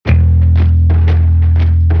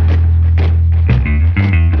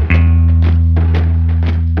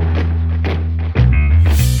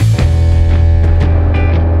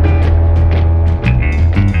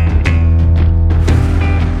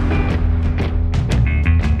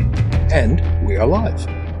And we are live.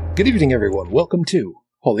 Good evening, everyone. Welcome to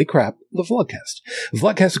Holy Crap, the Vlogcast. The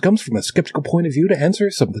Vlogcast comes from a skeptical point of view to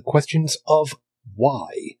answer some of the questions of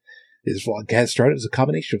why. This vlogcast started as a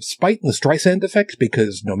combination of spite and the Streisand effect,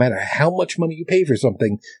 because no matter how much money you pay for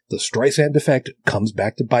something, the Streisand effect comes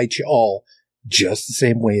back to bite you all just the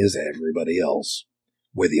same way as everybody else,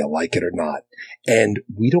 whether you like it or not. And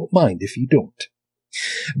we don't mind if you don't.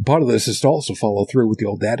 Part of this is to also follow through with the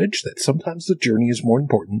old adage that sometimes the journey is more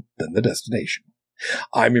important than the destination.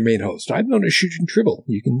 I'm your main host. I'm known as Shujin Tribble.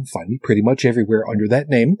 You can find me pretty much everywhere under that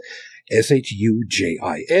name,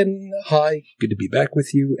 Shujin. Hi, good to be back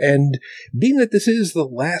with you. And being that this is the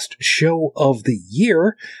last show of the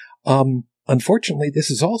year, unfortunately, this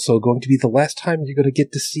is also going to be the last time you're going to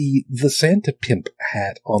get to see the Santa Pimp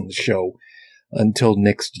hat on the show until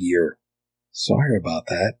next year. Sorry about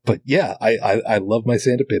that. But yeah, I love my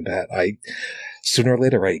Santa Pimp hat. Sooner or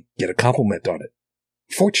later, I get a compliment on it.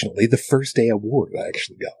 Fortunately, the first day I wore it, I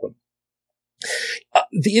actually got one.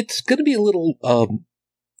 It's going to be a little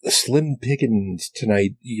slim pickings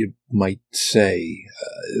tonight, you might say,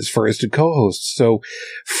 as far as the co-hosts. So,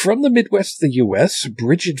 from the Midwest of the U.S.,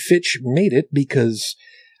 Bridget Fitch made it because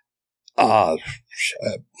I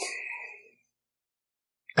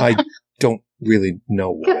don't really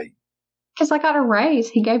know why. Because I got a raise.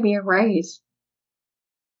 He gave me a raise.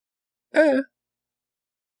 Yeah,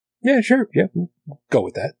 sure. Yeah, we'll go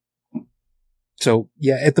with that. So,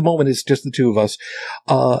 yeah, at the moment, it's just the two of us.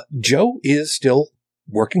 Joe is still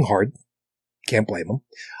working hard. Can't blame him.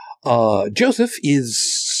 Joseph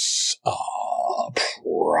is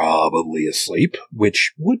probably asleep,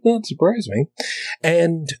 which would not surprise me.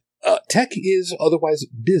 And Tech is otherwise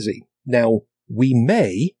busy. Now, we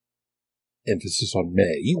may, emphasis on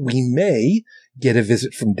may, we may get a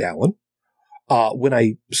visit from Dallin. When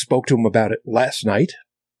I spoke to him about it last night,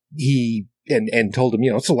 he and told him,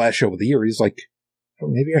 it's the last show of the year. He's like, oh,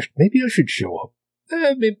 maybe I should show up.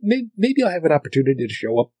 Maybe I'll have an opportunity to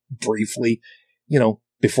show up briefly,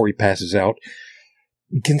 before he passes out.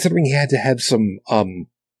 Considering he had to have some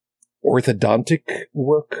orthodontic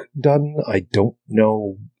work done, I don't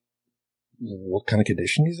know what kind of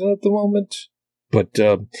condition he's in at the moment. But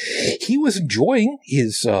he was enjoying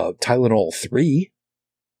his Tylenol 3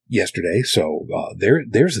 yesterday, so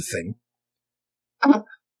there's a thing.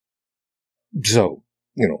 So,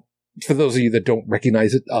 for those of you that don't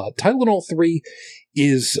recognize it, Tylenol 3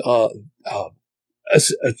 is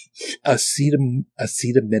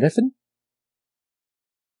acetaminophen?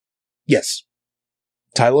 Yes.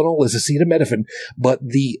 Tylenol is acetaminophen, but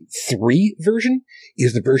the 3 version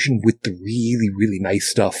is the version with the really, really nice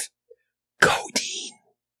stuff. Codeine.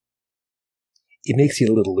 It makes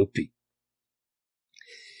you a little loopy.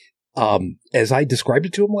 As I described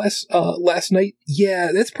it to him last night,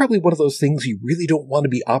 yeah, that's probably one of those things you really don't want to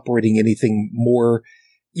be operating anything more,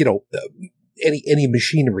 any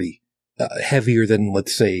machinery heavier than,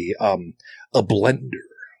 let's say, a blender.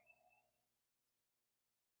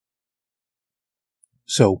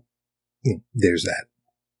 So, there's that.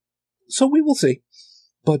 So we will see.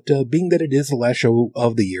 But being that it is the last show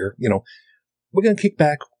of the year, we're going to kick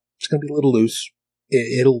back. It's going to be a little loose.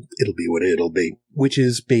 It'll be what it'll be, which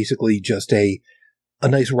is basically just a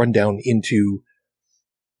nice rundown into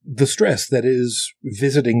the stress that is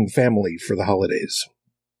visiting family for the holidays.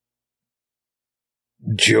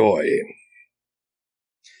 Joy.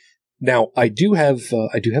 Now, I do have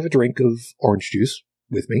a drink of orange juice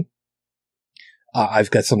with me. I've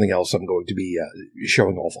got something else I'm going to be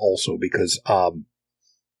showing off also because, I'll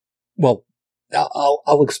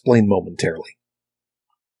explain momentarily.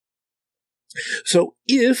 So,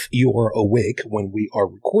 if you are awake when we are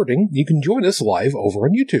recording, you can join us live over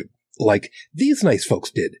on YouTube, like these nice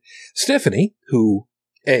folks did. Stephanie, who,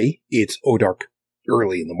 it's Odark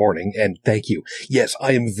early in the morning, and thank you. Yes,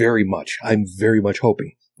 I'm very much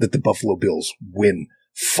hoping that the Buffalo Bills win,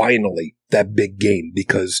 finally, that big game,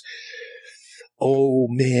 because, oh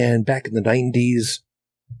man, back in the 90s,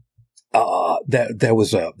 that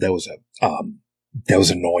was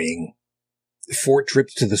annoying. 4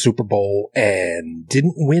 trips to the Super Bowl and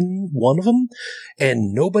didn't win one of them,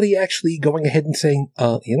 and nobody actually going ahead and saying,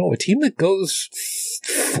 a team that goes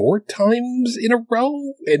 4 times in a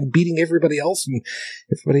row and beating everybody else, and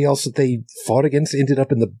everybody else that they fought against ended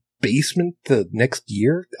up in the basement the next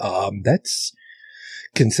year. That's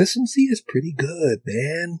consistency is pretty good,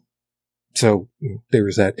 man. So there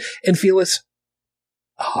is that. And Felix,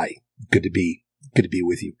 hi, good to be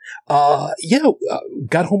with you.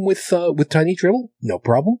 Got home with Tiny Tribble, no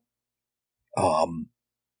problem.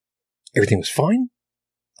 Everything was fine.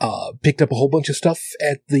 Picked up a whole bunch of stuff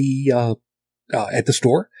at the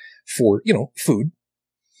store for, food.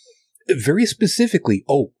 Very specifically,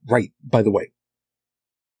 oh, right, by the way,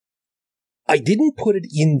 I didn't put it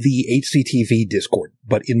in the HCTV Discord,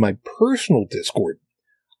 but in my personal Discord,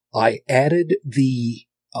 I added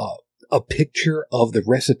a picture of the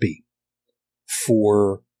recipe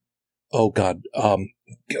for, oh god,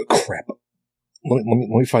 crap. Let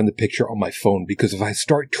me find the picture on my phone, because if I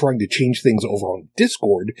start trying to change things over on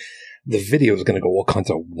Discord, the video is going to go all kinds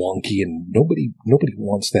of wonky, and nobody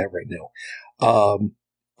wants that right now.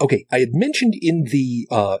 Okay, I had mentioned in the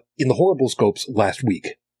Horrible Scopes last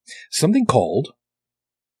week something called,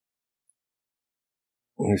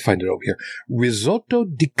 let me find it over here, risotto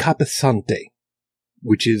di capesante,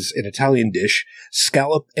 which is an Italian dish,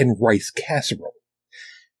 scallop and rice casserole.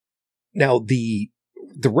 Now, the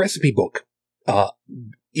recipe book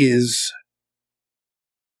is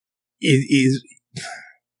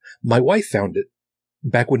my wife found it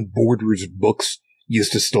back when Borders books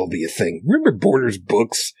used to still be a thing. Remember Borders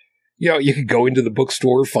books? You know, you could go into the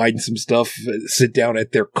bookstore, find some stuff, sit down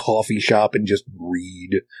at their coffee shop and just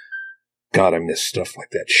read. God, I miss stuff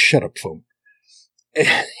like that. Shut up, phone.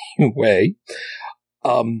 Anyway,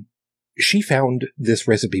 she found this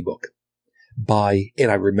recipe book by, and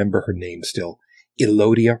I remember her name still,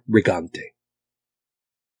 Elodia Rigante.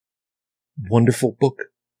 Wonderful book.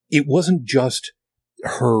 It wasn't just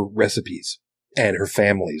her recipes and her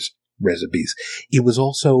family's recipes. It was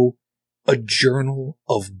also a journal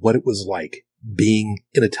of what it was like being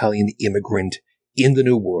an Italian immigrant in the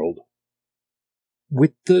New World,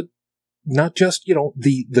 with the, not just, you know,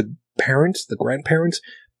 the parents, the grandparents,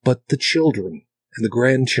 but the children and the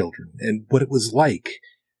grandchildren, and what it was like,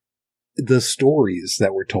 the stories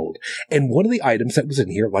that were told. And one of the items that was in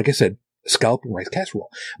here, like I said, scallop and rice casserole.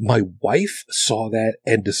 My wife saw that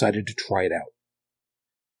and decided to try it out.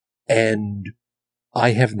 And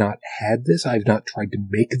I have not had this. I've not tried to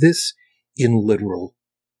make this in literally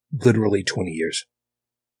 20 years.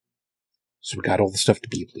 So we got all the stuff to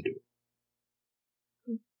be able to do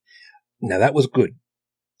it. Now that was good.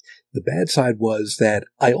 The bad side was that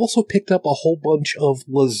I also picked up a whole bunch of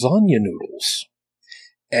lasagna noodles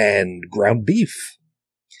and ground beef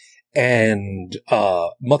and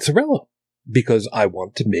mozzarella, because I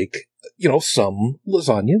want to make, you know, some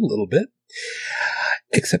lasagna a little bit.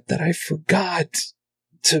 Except that I forgot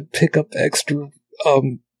to pick up extra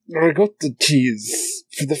ricotta cheese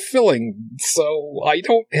for the filling, so I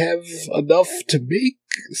don't have enough to make.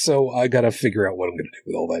 So I gotta figure out what I'm gonna do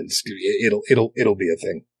with all that. It'll be a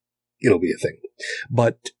thing. It'll be a thing.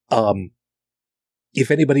 But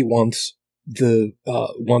if anybody wants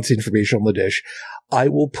information on the dish, I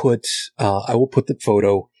will put the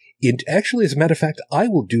photo in. Actually, as a matter of fact, I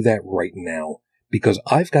will do that right now, because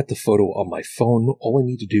I've got the photo on my phone. All I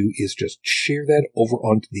need to do is just share that over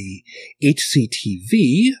onto the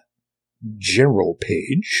HCTV general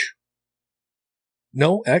page.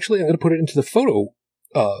 No, actually, I'm going to put it into the photo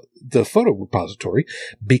repository,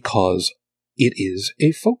 because it is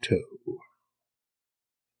a photo.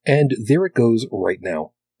 And there it goes right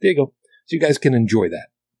now. There you go. So you guys can enjoy that.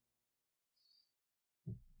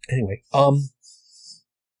 Anyway,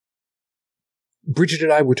 Bridget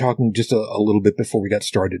and I were talking just a little bit before we got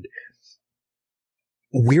started.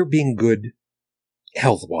 We're being good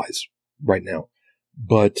health-wise right now,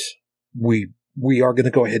 but we are going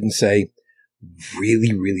to go ahead and say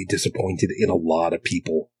really, really disappointed in a lot of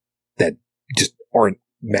people that just aren't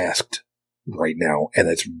masked right now, and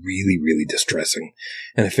that's really, really distressing.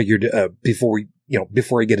 And I figured before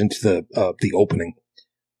I get into the opening,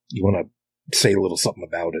 you want to say a little something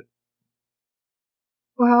about it.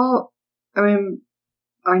 Well, I mean,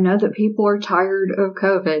 I know that people are tired of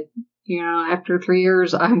COVID. You know, after 3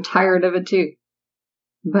 years, I'm tired of it too.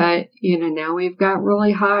 But, you know, now we've got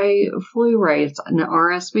really high flu rates and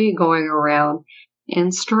RSV going around,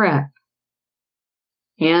 and strep,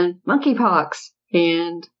 and monkeypox,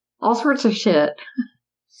 and all sorts of shit.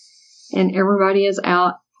 And everybody is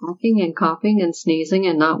out hacking and coughing and sneezing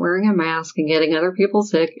and not wearing a mask and getting other people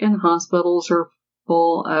sick, and hospitals are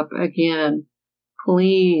full up again.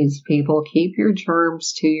 Please, people, keep your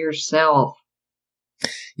germs to yourself.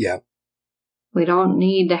 Yeah. We don't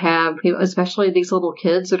need to have people, especially these little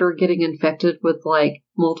kids that are getting infected with like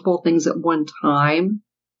multiple things at one time.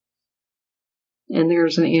 And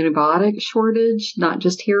there's an antibiotic shortage, not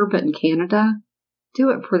just here, but in Canada.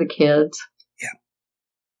 Do it for the kids. Yeah.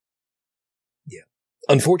 Yeah.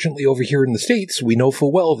 Unfortunately, over here in the States, we know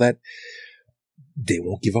full well that they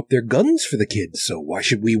won't give up their guns for the kids. So why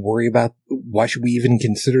should we even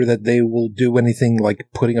consider that they will do anything like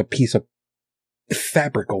putting a piece of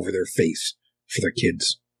fabric over their face for their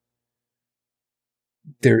kids?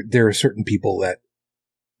 There are certain people that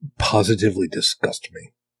positively disgust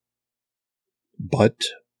me. But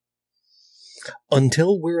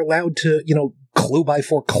until we're allowed to, clue by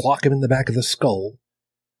 4 clock him in the back of the skull,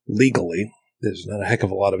 legally, there's not a heck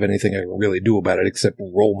of a lot of anything I can really do about it except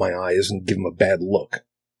roll my eyes and give him a bad look.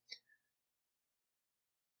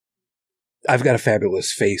 I've got a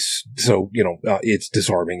fabulous face, so, it's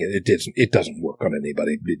disarming. It doesn't work on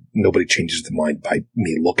anybody. Nobody changes their mind by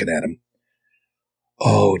me looking at him.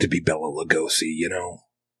 Oh, to be Bela Lugosi,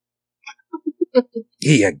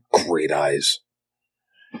 He had great eyes.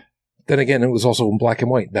 Then again, it was also in black and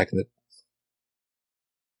white back in the...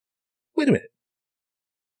 Wait a minute.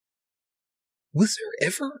 Was there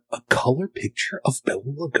ever a color picture of Bela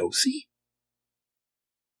Lugosi?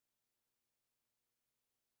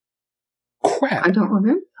 Crap. I don't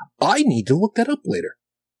remember. I need to look that up later.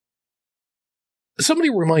 Somebody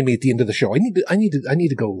remind me at the end of the show. I need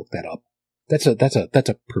to go look that up. That's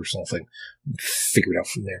a personal thing. Figure it out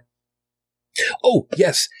from there. Oh,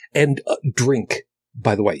 yes, and drink.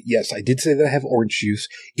 By the way, yes, I did say that I have orange juice.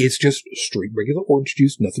 It's just straight regular orange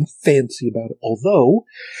juice, nothing fancy about it. Although,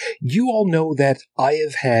 you all know that I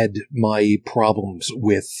have had my problems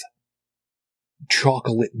with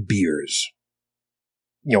chocolate beers.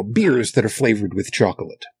 Beers that are flavored with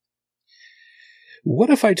chocolate. What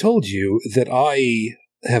if I told you that I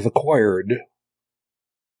have acquired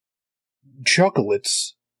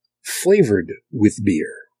chocolates flavored with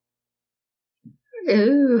beer?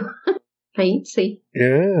 Ooh, fancy.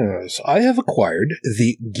 Yes, I have acquired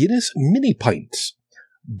the Guinness Mini Pints.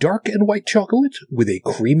 Dark and white chocolate with a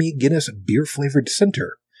creamy Guinness beer-flavored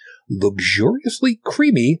center. Luxuriously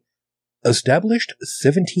creamy. Established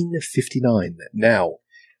 1759. Now,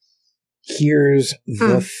 here's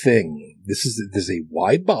the thing. This is a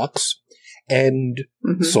wide box, and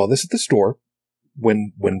saw this at the store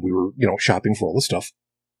when we were, shopping for all the stuff.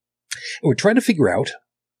 And we're trying to figure out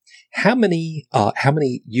how many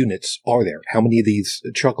units are there? How many of these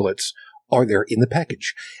chocolates are there in the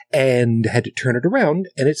package? And had to turn it around,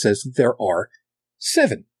 and it says that there are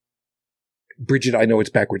 7. Bridget, I know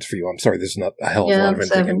it's backwards for you. I'm sorry, there's not a hell of a lot of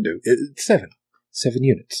anything I can do. It's 7. 7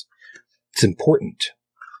 units. It's important.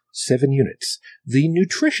 7 units. The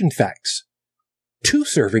nutrition facts. 2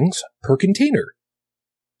 servings per container.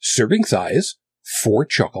 Serving size, 4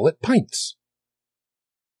 chocolate pints.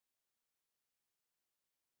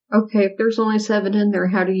 Okay, if there's only 7 in there,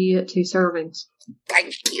 how do you get 2 servings?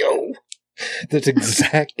 Thank you. That's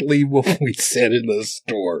exactly what we said in the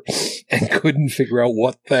store and couldn't figure out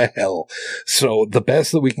what the hell. So the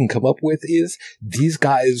best that we can come up with is these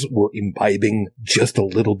guys were imbibing just a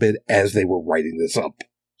little bit as they were writing this up.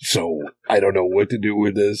 So I don't know what to do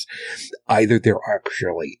with this. Either there are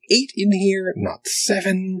actually 8 in here, not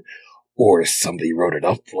 7, or somebody wrote it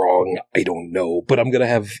up wrong. I don't know, but I'm gonna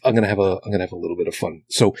have a little bit of fun.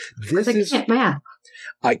 So this is math.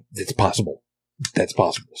 It's possible. That's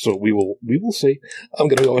possible. So we will see. I'm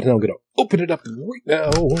gonna go ahead and I'm gonna open it up right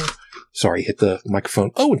now. Sorry, hit the microphone.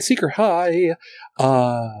 Oh, and Seeker, hi.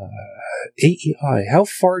 AEI, how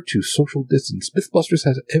far to social distance? Mythbusters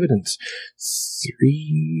has evidence.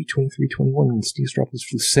 3, 23, 21, and Steve's droplets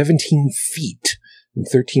flew 17 feet. And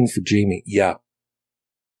 13 for Jamie. Yeah.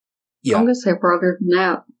 I'm gonna say farther than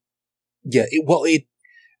that. Yeah,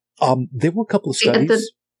 there were a couple of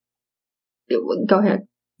studies. Go ahead.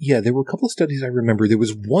 Yeah, there were a couple of studies I remember. There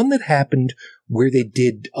was one that happened where they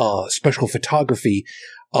did special photography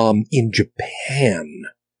in Japan.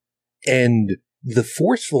 And the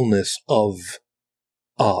forcefulness of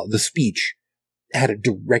the speech had a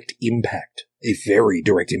direct impact, a very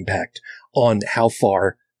direct impact, on how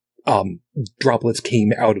far droplets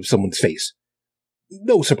came out of someone's face.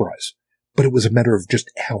 No surprise. But it was a matter of just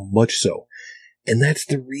how much so. And that's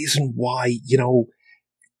the reason why,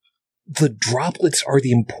 the droplets are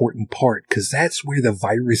the important part, because that's where the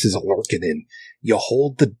virus is lurking in. You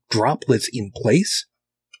hold the droplets in place,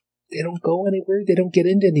 they don't go anywhere, they don't get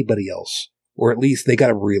into anybody else. Or at least they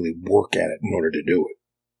gotta really work at it in order to do it.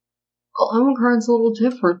 Well, Omicron's a little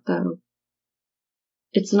different, though.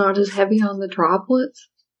 It's not as heavy on the droplets,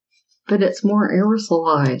 but it's more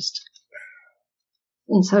aerosolized.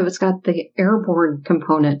 And so it's got the airborne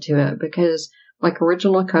component to it, because,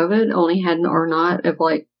 original COVID only had an R naught of,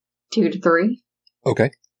 2 to 3.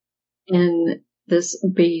 Okay. And this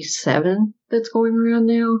B7 that's going around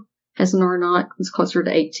now has an R naught that's closer to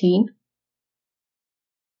 18.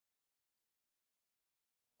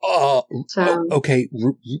 Okay.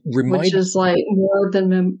 Remind, which is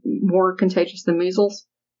more contagious than measles.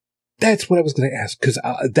 That's what I was going to ask, because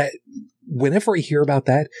whenever I hear about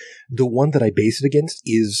that, the one that I base it against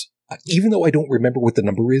is, even though I don't remember what the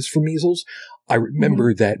number is for measles, I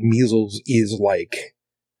remember that measles is the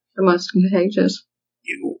most contagious.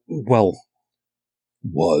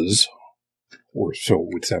 was, or so it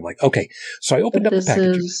would sound like. Okay, so I opened up the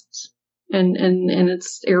packaging. And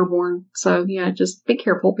it's airborne. So, yeah, just be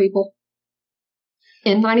careful, people.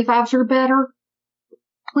 N95s are better.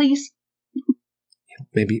 Please.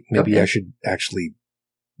 Maybe I should actually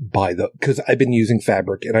buy because I've been using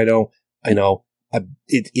fabric, and I know,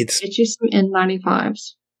 it's... Get you some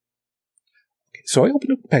N95s. Okay, so I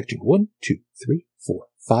opened up the packaging. 1, 2, 3, 4,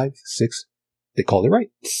 5, 6. They called it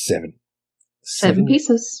right. 7. 7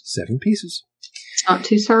 pieces. 7 pieces. It's not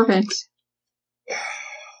 2 servings.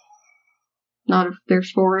 Not if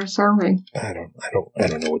there's 4 in a serving. I don't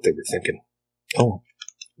know what they were thinking. Oh,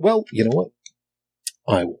 well, you know what?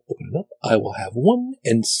 I will open it up. I will have one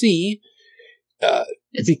and see.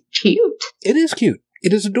 It's cute. It is cute.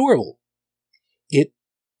 It is adorable. It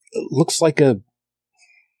looks like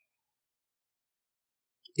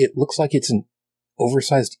it's an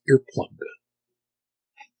oversized earplug.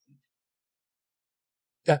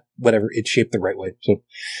 Yeah, whatever. It's shaped the right way. So,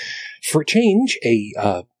 for a change, a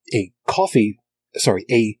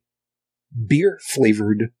beer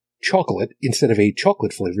flavored chocolate instead of a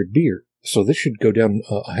chocolate flavored beer. So this should go down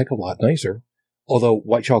a heck of a lot nicer. Although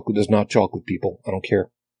white chocolate is not chocolate, people. I don't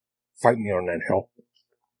care. Fight me on that hell.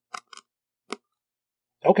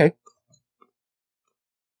 Okay.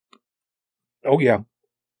 Oh yeah,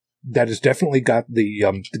 that has definitely got the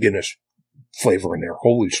Guinness flavor in there.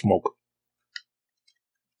 Holy smoke!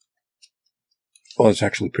 Well, it's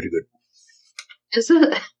actually pretty good. Is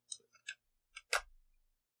it?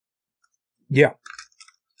 Yeah.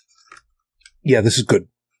 Yeah, this is good.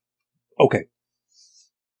 Okay.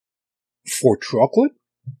 For chocolate,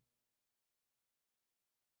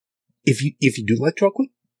 if you do like chocolate,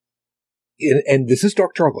 and this is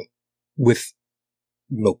dark chocolate with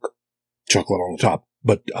milk chocolate on the top,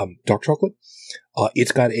 but dark chocolate,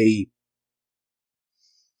 it's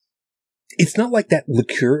not like that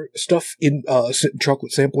liqueur stuff in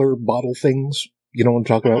chocolate sampler bottle things. You know what I'm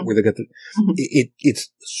talking about? Where they got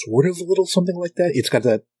it's sort of a little something like that. It's got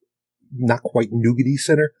that not quite nougaty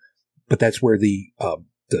center, but that's where the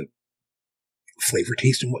flavor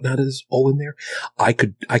taste and whatnot is all in there. I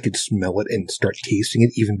could smell it and start tasting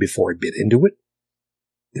it even before I bit into it.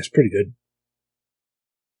 That's pretty good.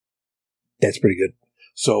 That's pretty good.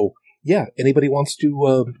 So yeah, anybody wants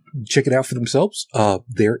to check it out for themselves?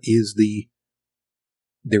 There is the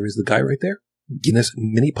guy right there. Guinness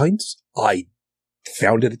Mini Pints. I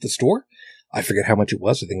found it at the store. I forget how much it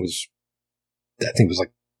was. I think it was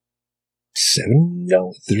like $7,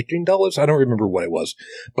 $13. I don't remember what it was,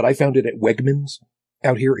 but I found it at Wegmans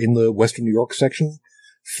out here in the Western New York section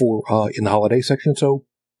for in the holiday section. So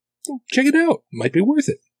check it out. Might be worth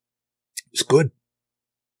it. It's good.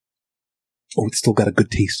 Oh, it's still got a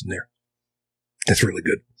good taste in there. That's really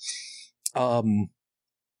good.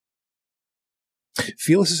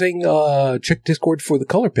 Felix is saying, check Discord for the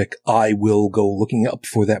color pick. I will go looking up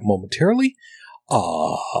for that momentarily.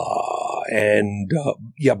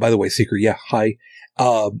 Yeah, by the way, Seeker, yeah, hi.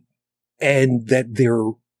 And that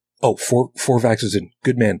four vaxxers in.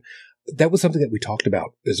 Good man. That was something that we talked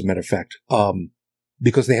about, as a matter of fact.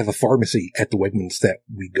 Because they have a pharmacy at the Wegmans that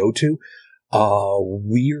we go to.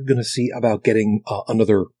 We're gonna see about getting,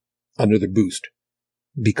 another boost.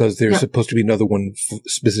 Because there's supposed to be another one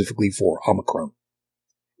specifically for Omicron.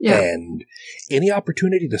 Yeah. And any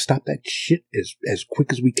opportunity to stop that shit as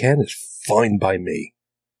quick as we can is fine by me.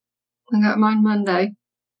 I got mine Monday.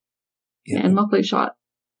 Yeah. And my flu shot.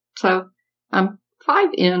 So I'm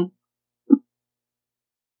 5 in. Yeah,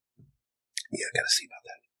 I gotta see about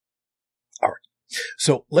that. All right.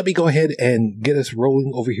 So let me go ahead and get us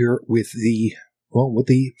rolling over here with the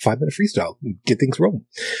 5-minute freestyle. Get things rolling.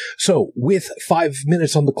 So with 5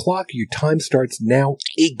 minutes on the clock, your time starts now.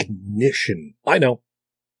 Ignition. I know.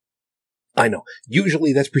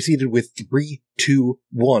 Usually that's preceded with 3, 2,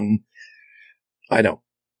 1. I know.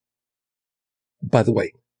 By the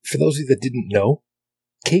way, for those of you that didn't know,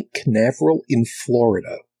 Cape Canaveral in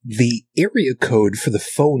Florida, the area code for the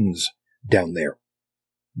phones down there,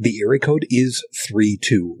 the area code is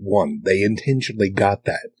 321. They intentionally got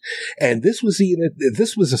that. And this was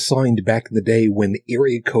assigned back in the day when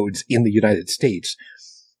area codes in the United States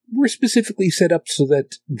were specifically set up so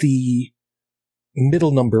that the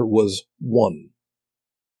middle number was 1.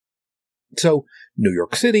 So, New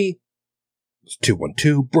York City was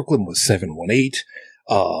 212, Brooklyn was 718,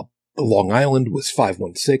 Long Island was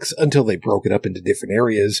 516, until they broke it up into different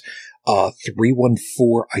areas.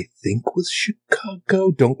 314, I think, was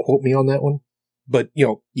Chicago. Don't quote me on that one. But,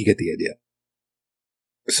 you get the idea.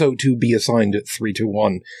 So to be assigned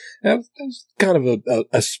 321, that was kind of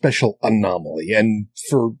a special anomaly. And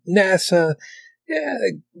for NASA, yeah,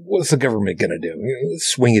 what's the government going to do?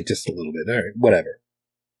 Swing it just a little bit. All right, whatever.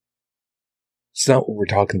 It's not what we're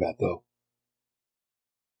talking about, though.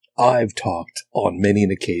 I've talked on many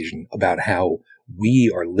an occasion about how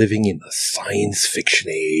we are living in the science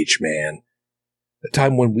fiction age, man. A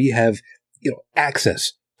time when we have,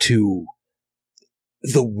 access to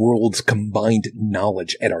the world's combined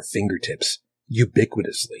knowledge at our fingertips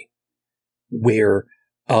ubiquitously. Where,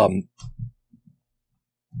 I'll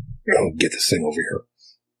get this thing over here.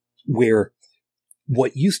 Where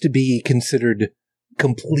what used to be considered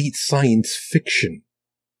complete science fiction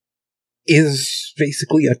is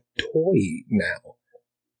basically a toy now.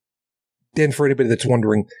 And for anybody that's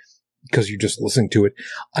wondering, because you're just listening to it,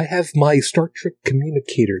 I have my Star Trek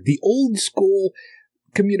communicator, the old school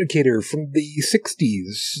communicator from the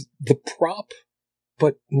 60s, the prop,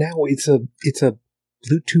 but now it's a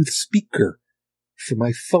Bluetooth speaker for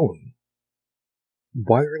my phone,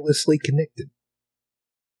 wirelessly connected.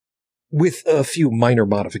 With a few minor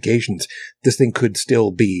modifications, this thing could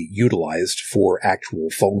still be utilized for actual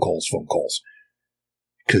phone calls.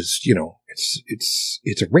 Because,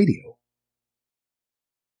 it's a radio.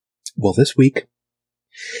 Well, this week,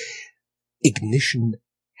 ignition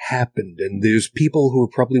happened, and there's people who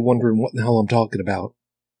are probably wondering what the hell I'm talking about.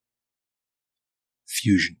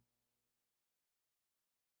 Fusion.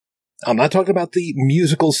 I'm not talking about the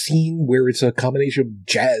musical scene where it's a combination of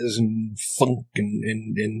jazz and funk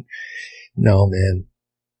and no, man.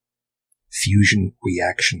 Fusion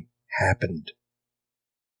reaction happened.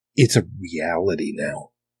 It's a reality now.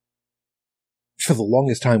 For the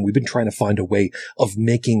longest time, we've been trying to find a way of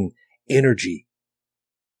making energy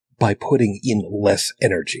by putting in less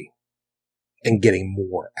energy and getting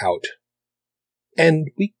more out. And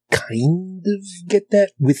we kind of get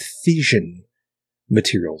that with fission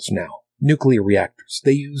materials now. Nuclear reactors.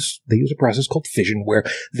 They use a process called fission where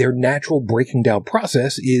their natural breaking down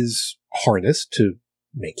process is harnessed to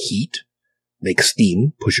make heat, make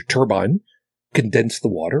steam, push a turbine, condense the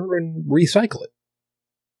water, and recycle it.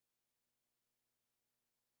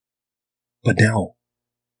 But now,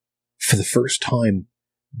 for the first time,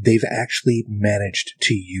 they've actually managed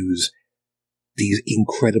to use these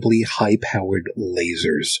incredibly high-powered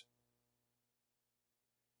lasers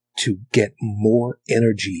to get more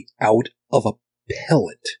energy out of a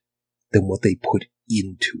pellet than what they put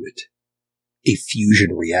into it. A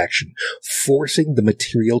fusion reaction, forcing the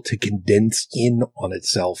material to condense in on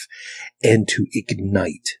itself and to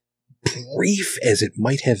ignite. Brief as it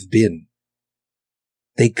might have been,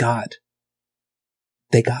 they got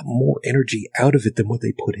more energy out of it than what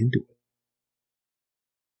they put into it.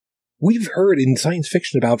 We've heard in science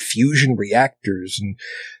fiction about fusion reactors, and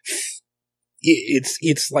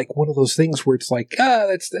it's like one of those things where it's like,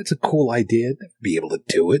 that's a cool idea. I'd never be able to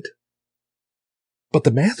do it. But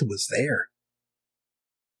the math was there.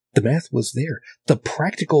 The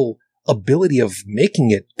practical ability of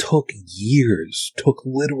making it took years, took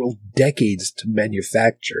literal decades to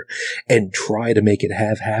manufacture and try to make it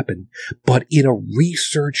happen. But in a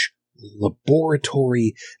research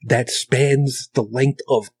laboratory that spans the length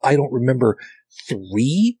of, I don't remember,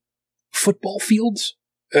 3 football fields?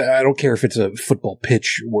 I don't care if it's a football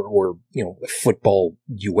pitch or football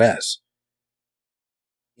US.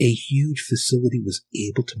 A huge facility was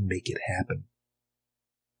able to make it happen.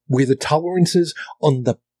 Where the tolerances on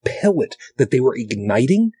the pellet that they were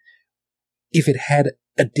igniting, if it had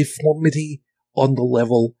a deformity on the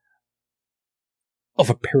level of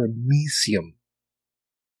a paramecium,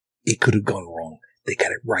 it could have gone wrong. They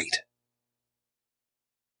got it right.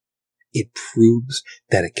 It proves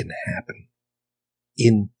that it can happen.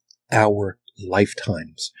 In our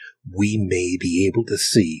lifetimes, we may be able to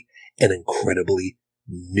see an incredibly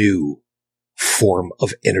new form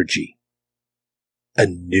of energy. A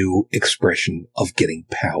new expression of getting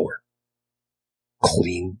power.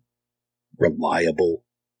 Clean, reliable.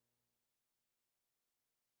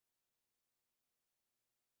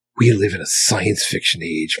 We live in a science fiction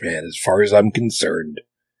age, man, as far as I'm concerned.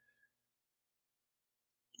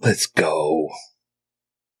 Let's go.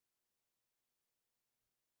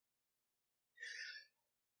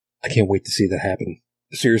 I can't wait to see that happen.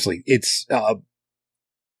 Seriously, it's, I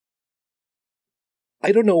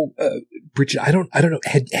don't know, Bridget, I don't know.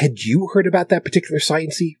 Had you heard about that particular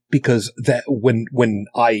science-y? Because that, when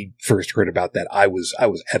I first heard about that, I was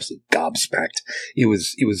absolutely gobsmacked. It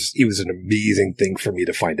was an amazing thing for me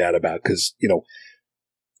to find out about, because,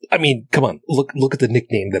 I mean, come on, look at the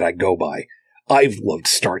nickname that I go by. I've loved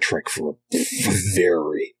Star Trek for a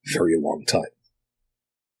very, very long time.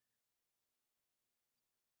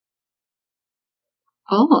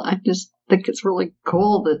 Oh, think it's really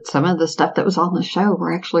cool that some of the stuff that was on the show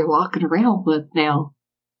we're actually walking around with now.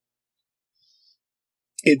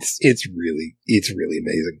 It's really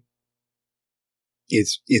amazing.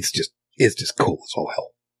 It's just cool as all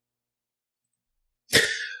hell.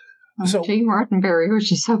 So Gene Roddenberry was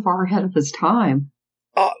just so far ahead of his time.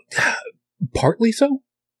 Partly so,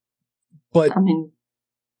 but I mean,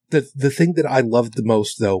 the thing that I loved the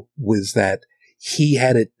most though was that he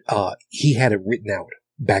had it written out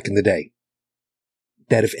back in the day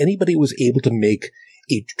that if anybody was able to make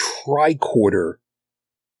a tricorder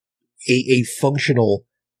a functional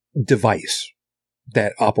device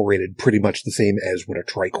that operated pretty much the same as what a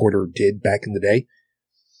tricorder did back in the day,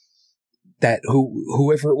 that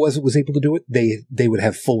whoever it was able to do it, they would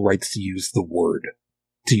have full rights to use the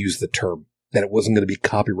term, that it wasn't going to be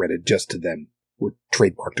copyrighted just to them or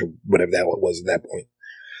trademarked or whatever that was at that point.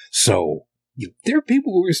 So there are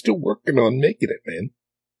people who are still working on making it, man.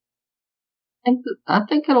 I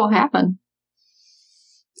think it'll happen.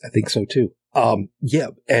 I think so too. Yeah,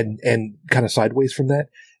 and kind of sideways from that,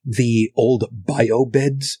 the old bio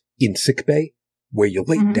beds in sickbay where you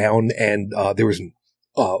lay down and there was an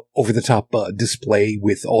over-the-top display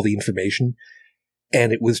with all the information,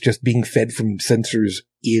 and it was just being fed from sensors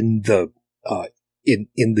in the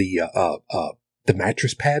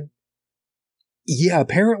mattress pad. Yeah,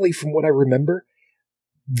 apparently, from what I remember,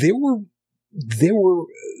 there were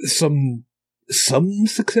some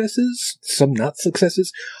successes, some not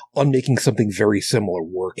successes, on making something very similar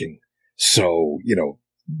working. So,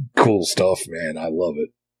 cool stuff, man. I love it.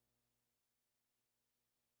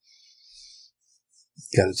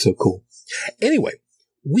 God, it's so cool. Anyway,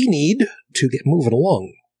 we need to get moving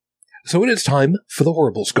along. So it is time for the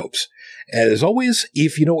horrible scopes. As always,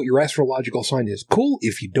 if you know what your astrological sign is, cool.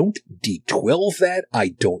 If you don't, D12 that. I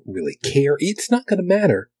don't really care. It's not going to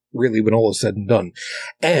matter, really, when all is said and done.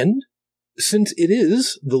 And since it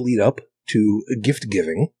is the lead up to gift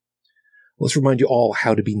giving, let's remind you all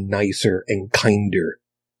how to be nicer and kinder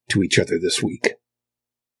to each other this week.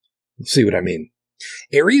 See what I mean?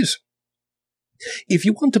 Aries, if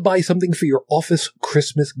you want to buy something for your office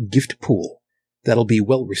Christmas gift pool that'll be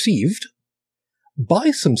well received, buy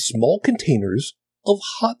some small containers of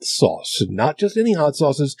hot sauce. Not just any hot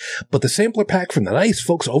sauces, but the sampler pack from the nice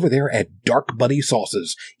folks over there at Dark Bunny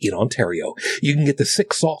Sauces in Ontario. You can get the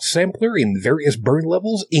 6-sauce sampler in various burn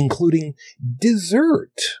levels, including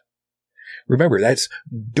dessert. Remember, that's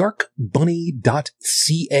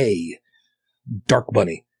darkbunny.ca. Dark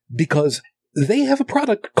Bunny. Because they have a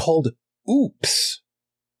product called Oops,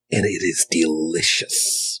 and it is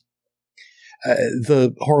delicious.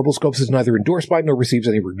 The Horrible Scopes is neither endorsed by nor receives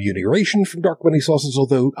any remuneration from Dark Bunny Sauces,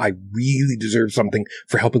 although I really deserve something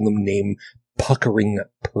for helping them name Puckering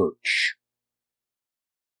Perch.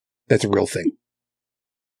 That's a real thing.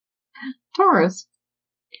 Taurus,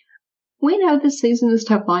 we know this season is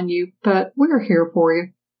tough on you, but we're here for you.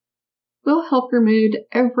 We'll help your mood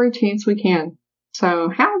every chance we can. So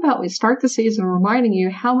how about we start the season reminding you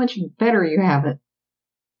how much better you have it?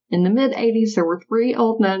 In the mid-'80s, there were 3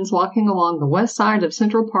 old nuns walking along the west side of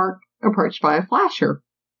Central Park, approached by a flasher.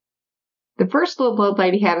 The first little old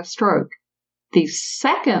lady had a stroke. The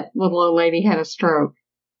second little old lady had a stroke.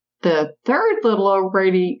 The third little old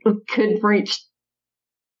lady could reach.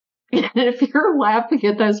 And if you're laughing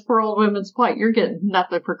at those poor old women's plight, you're getting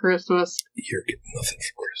nothing for Christmas. You're getting nothing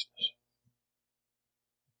for Christmas.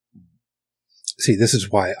 See, this is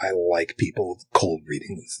why I like people cold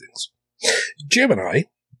reading these things. Gemini,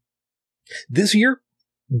 this year,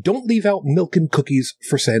 don't leave out milk and cookies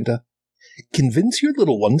for Santa. Convince your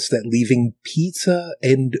little ones that leaving pizza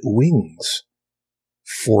and wings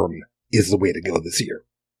for 'em is the way to go this year.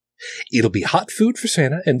 It'll be hot food for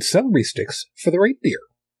Santa and celery sticks for the reindeer.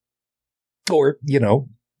 Or,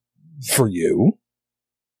 for you.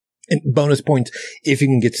 And bonus points if you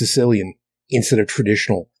can get Sicilian instead of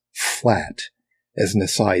traditional flat. As an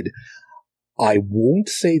aside, I won't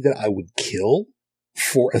say that I would kill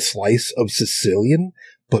for a slice of Sicilian,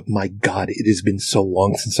 but my God, it has been so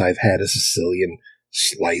long since I've had a Sicilian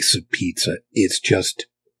slice of pizza. It's just,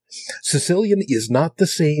 Sicilian is not the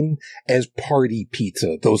same as party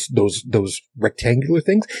pizza. Those rectangular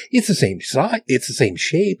things. It's the same size. It's the same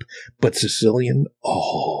shape, but Sicilian,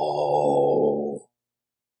 1.5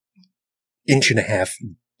 inches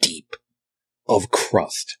deep of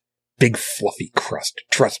crust. Big fluffy crust.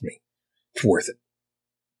 Trust me. It's worth it.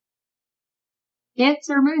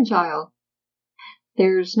 Cancer Moonchild.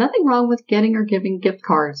 There's nothing wrong with getting or giving gift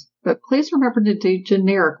cards, but please remember to do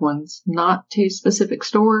generic ones, not to specific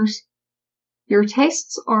stores. Your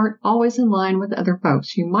tastes aren't always in line with other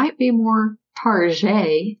folks. You might be more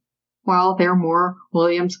Target while they're more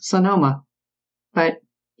Williams-Sonoma. But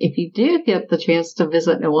if you do get the chance to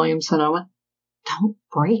visit a Williams-Sonoma, don't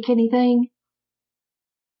break anything.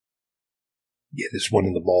 Yeah, there's one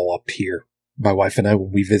in the mall up here. My wife and I,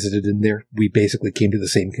 when we visited in there, we basically came to the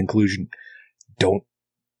same conclusion. Don't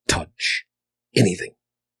touch anything.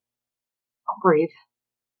 I'll breathe.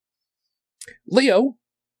 Leo,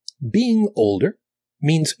 being older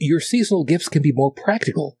means your seasonal gifts can be more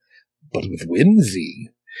practical, but with whimsy.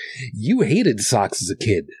 You hated socks as a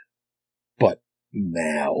kid, but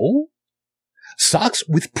now? Socks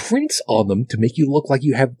with prints on them to make you look like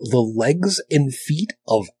you have the legs and feet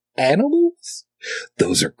of animals?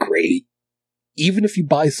 Those are great. Even if you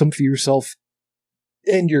buy some for yourself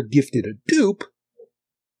and you're gifted a dupe,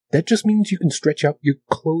 that just means you can stretch out your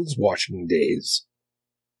clothes washing days.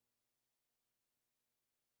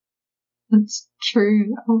 That's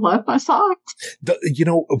true. I love my socks. We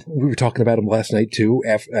were talking about them last night too,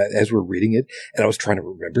 as we were reading it, and I was trying to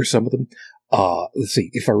remember some of them. Let's see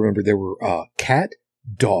if I remember. There were cat,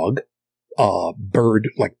 dog, bird,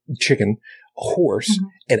 like chicken, horse,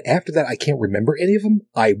 and after that, I can't remember any of them.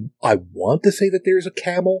 I want to say that there's a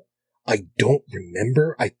camel. I don't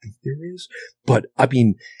remember. I think there is, but I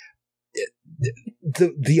mean,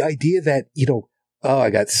 the idea that I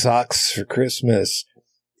got socks for Christmas.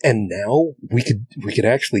 And now we could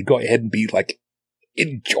actually go ahead and be like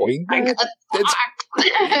enjoying that. That's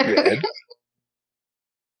good.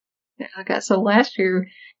 Okay, so last year,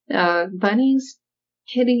 bunnies,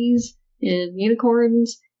 kitties, and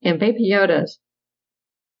unicorns, and baby Yodas.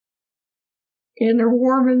 And they're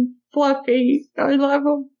warm and fluffy. I love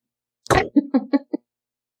them.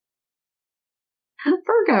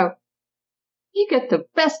 Virgo, you get the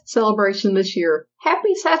best celebration this year.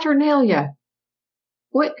 Happy Saturnalia.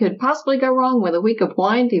 What could possibly go wrong with a week of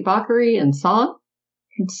wine, debauchery, and song?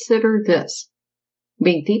 Consider this.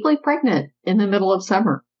 Being deeply pregnant in the middle of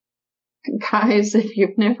summer. Guys, if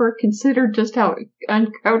you've never considered just how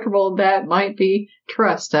uncomfortable that might be,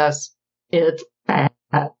 trust us, it's bad.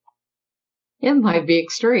 It might be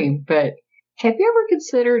extreme, but have you ever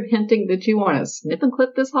considered hinting that you want to snip and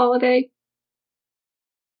clip this holiday?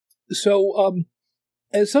 So,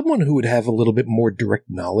 as someone who would have a little bit more direct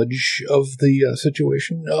knowledge of the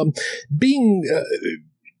situation, being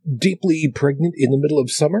deeply pregnant in the middle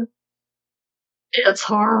of summer? It's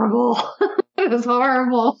horrible. It's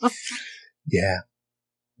horrible. Yeah.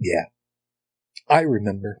 I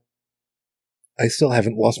remember. I still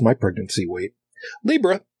haven't lost my pregnancy weight.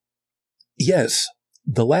 Libra. Yes,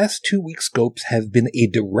 the last 2 weeks' scopes have been a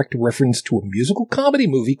direct reference to a musical comedy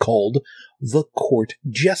movie called The Court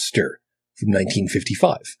Jester, from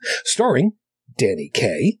 1955, starring Danny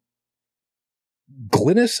Kaye,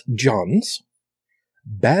 Glynis Johns,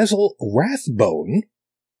 Basil Rathbone,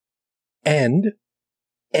 and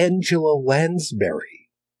Angela Lansbury.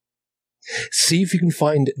 See if you can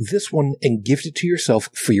find this one and gift it to yourself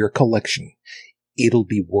for your collection. It'll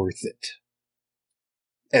be worth it.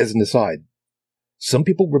 As an aside, some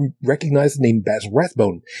people recognize the name Basil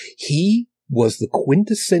Rathbone. He was the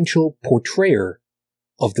quintessential portrayer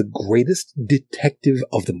of the greatest detective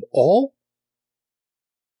of them all.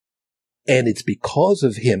 And it's because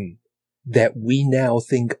of him that we now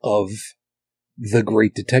think of the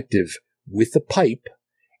great detective with the pipe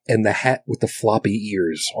and the hat with the floppy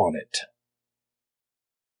ears on it.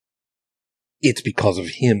 It's because of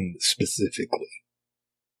him specifically.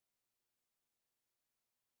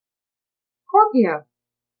 Scorpio.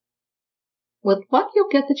 With luck, you'll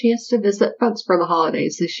get the chance to visit folks for the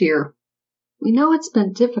holidays this year. We know it's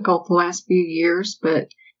been difficult the last few years, but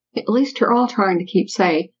at least you're all trying to keep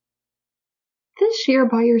safe. This year,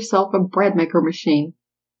 buy yourself a bread maker machine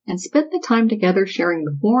and spend the time together sharing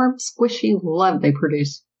the warm, squishy love they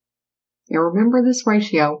produce. And remember this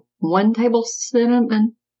ratio: 1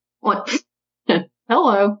 tablespoon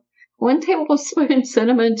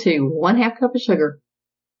cinnamon to 1/2 cup of sugar.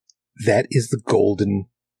 That is the golden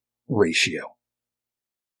ratio.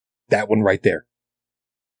 That one right there.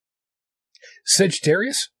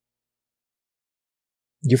 Sagittarius,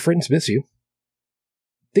 your friends miss you.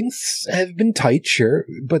 Things have been tight, sure,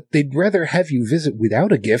 but they'd rather have you visit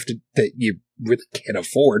without a gift that you really can't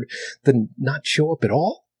afford than not show up at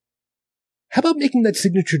all. How about making that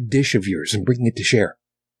signature dish of yours and bringing it to share?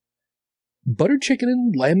 Butter chicken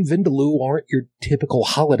and lamb vindaloo aren't your typical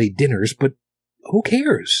holiday dinners, but who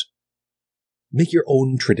cares? Make your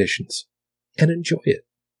own traditions and enjoy it.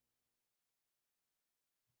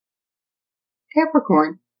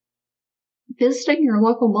 Capricorn. Visiting your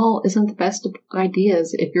local mall isn't the best of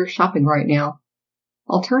ideas if you're shopping right now.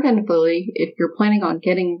 Alternatively, if you're planning on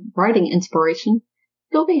getting writing inspiration,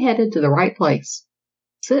 you'll be headed to the right place.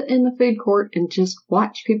 Sit in the food court and just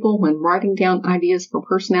watch people when writing down ideas for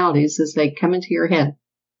personalities as they come into your head.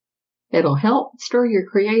 It'll help stir your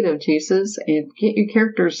creative juices and get you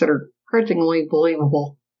characters that are grudgingly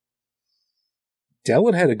believable.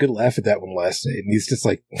 Dallin had a good laugh at that one last night, and he's just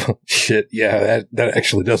like, oh, shit, yeah, that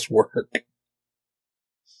actually does work.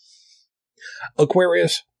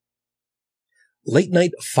 Aquarius. Late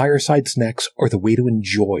night fireside snacks are the way to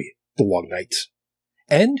enjoy the long nights.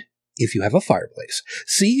 And if you have a fireplace,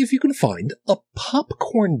 see if you can find a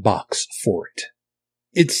popcorn box for it.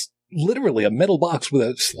 It's literally a metal box with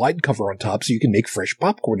a slide cover on top so you can make fresh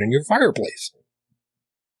popcorn in your fireplace.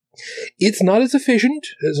 It's not as efficient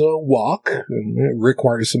as a wok, and it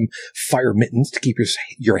requires some fire mittens to keep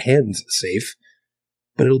your hands safe,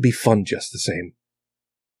 but it'll be fun just the same.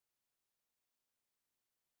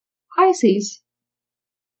 Pisces.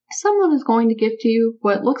 Someone is going to gift you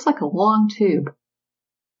what looks like a long tube.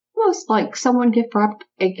 Almost like someone gift wrapped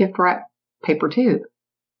a gift wrap paper tube.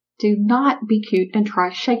 Do not be cute and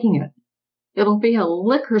try shaking it. It'll be a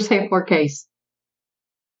liquor sampler case.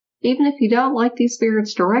 Even if you don't like these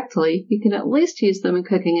spirits directly, you can at least use them in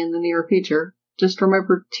cooking in the near future. Just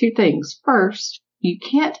remember 2 things. First, you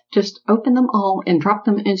can't just open them all and drop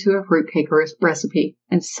them into a fruitcake recipe.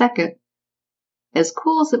 And second, as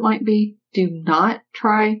cool as it might be, do not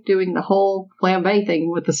try doing the whole flambe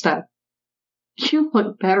thing with the stuff. You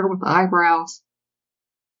look better with eyebrows.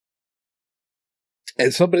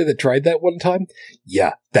 As somebody that tried that one time,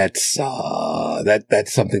 yeah, that's something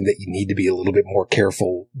that you need to be a little bit more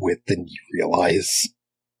careful with than you realize.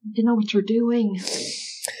 You know what you're doing.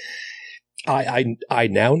 I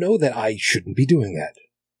now know that I shouldn't be doing that.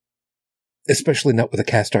 Especially not with a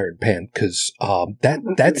cast iron pan, because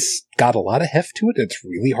that's got a lot of heft to it. It's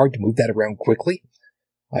really hard to move that around quickly.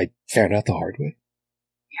 I found out the hard way.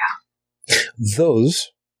 Yeah.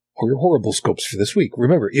 Those are your horrible scopes for this week.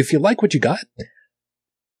 Remember, if you like what you got,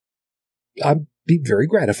 I'd be very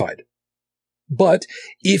gratified. But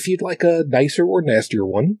if you'd like a nicer or nastier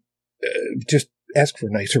one, just ask for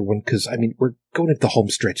a nicer one, because, I mean, we're going at the home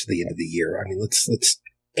stretch at the end of the year. I mean, let's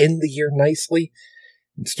end the year nicely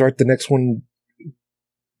and start the next one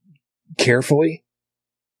carefully.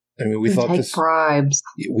 I mean, we thought take this bribes.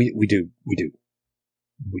 We do.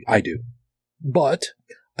 I do. But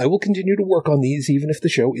I will continue to work on these even if the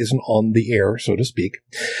show isn't on the air, so to speak.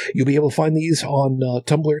 You'll be able to find these on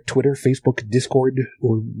Tumblr, Twitter, Facebook, Discord,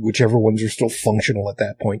 or whichever ones are still functional at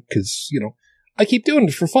that point, because, I keep doing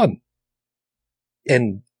it for fun.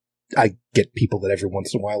 And I get people that every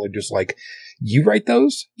once in a while are just like, you write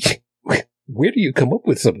those? Where do you come up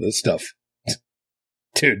with some of this stuff?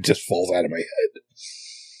 Dude, it just falls out of my head.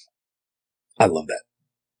 I love that.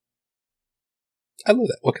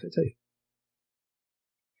 What can I tell you?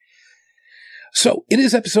 So, it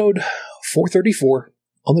is episode 434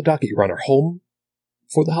 on the docket. You're on our home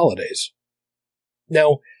for the holidays.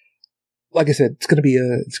 Now, like I said, it's going to be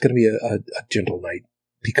a gentle night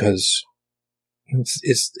because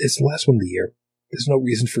it's the last one of the year. There's no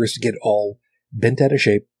reason for us to get all bent out of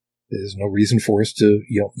shape. There's no reason for us to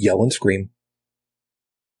yell and scream.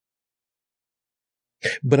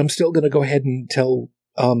 But I'm still going to go ahead and tell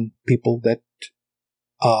people that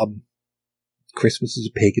Christmas is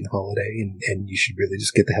a pagan holiday, and you should really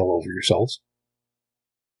just get the hell over yourselves,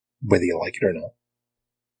 whether you like it or not.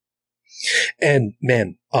 And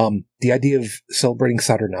man, the idea of celebrating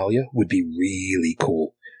Saturnalia would be really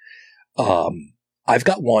cool. I've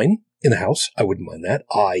got wine in the house. I wouldn't mind that.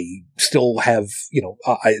 I still have,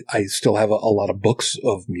 I still have a lot of books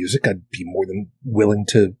of music. I'd be more than willing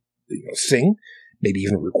to sing, maybe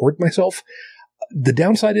even record myself. The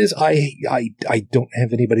downside is I don't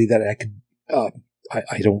have anybody that I could.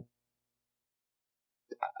 I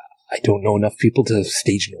don't know enough people to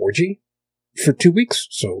stage an orgy for 2 weeks.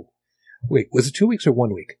 So, wait, was it 2 weeks or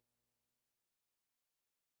 1 week?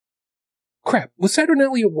 Crap, was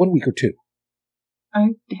Saturnalia 1 week or 2? I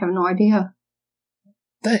have no idea.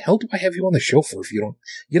 The hell do I have you on the show for if you don't?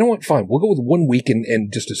 You know what? Fine, we'll go with 1 week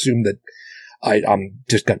and just assume that I'm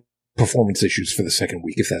just got performance issues for the second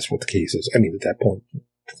week if that's what the case is. I mean, at that point,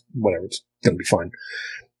 whatever, it's going to be fine.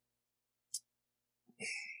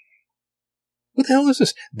 What the hell is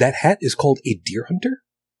this? That hat is called a deer hunter?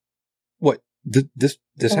 What? This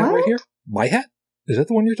hat right here? My hat? Is that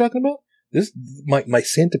the one you're talking about? This my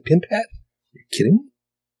Santa Pimp hat? Are you kidding me?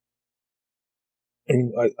 I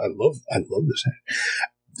mean, I love this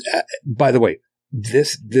hat. By the way,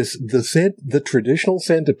 the traditional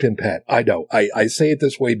Santa Pimp hat. I know. I say it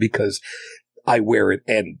this way because I wear it,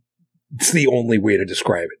 and it's the only way to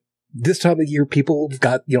describe it. This time of year, people have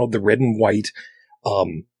got the red and white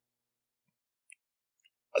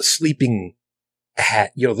sleeping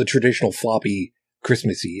hat, the traditional floppy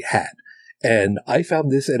Christmassy hat. And I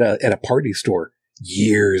found this at a party store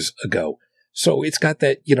years ago. So it's got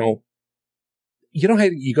that, you know how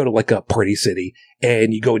you go to like a Party City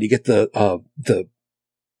and you go and you get the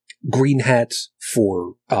green hats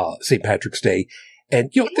for St. Patrick's Day,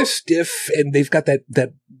 and they're stiff and they've got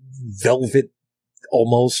that velvet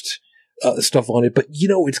almost stuff on it, but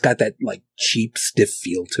it's got that like cheap stiff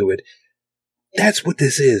feel to it. That's what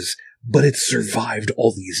this is, but it's survived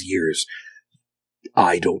all these years.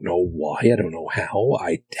 I don't know why. I don't know how.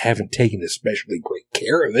 I haven't taken especially great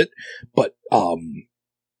care of it, but I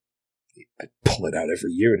pull it out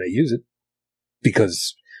every year and I use it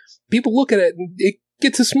because people look at it and it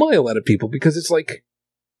gets a smile out of people because it's like,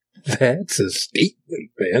 that's a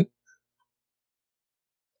statement, man.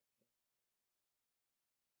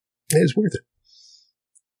 It's worth it.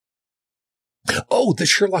 Oh, the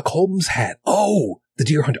Sherlock Holmes hat. Oh, the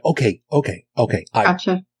Deer Hunter. Okay.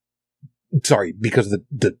 Gotcha. Sorry, because of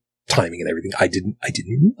the timing and everything. I didn't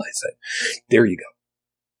realize that. There you go.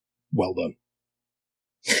 Well done.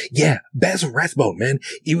 Yeah, Basil Rathbone, man.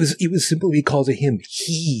 It was simply because of him.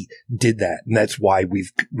 He did that, and that's why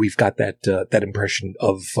we've got that impression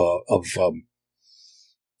of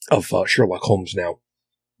Sherlock Holmes now,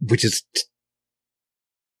 which is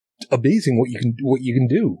amazing what you can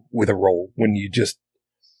do with a role when you just,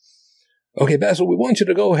 okay, Basil, we want you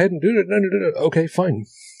to go ahead and do it. Okay, fine.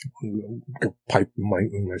 Pipe in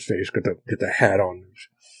my face, get the hat on.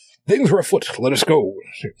 Things are afoot. Let us go.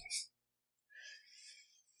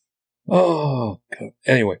 Oh, God.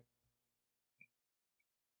 Anyway.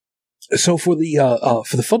 So for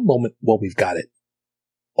the fun moment, while we've got it,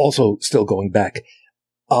 also still going back,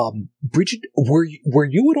 Bridget, were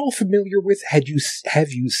you at all familiar with, have you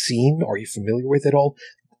seen, are you familiar with at all,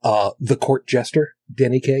 The Court Jester,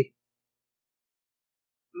 Danny Kaye?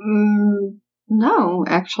 No,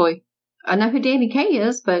 actually. I know who Danny Kaye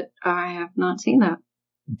is, but I have not seen that.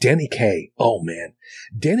 Danny Kaye, oh man.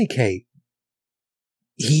 Danny Kaye,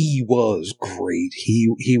 he was great.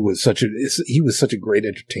 He was such a great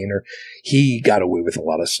entertainer. He got away with a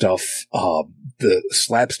lot of stuff. The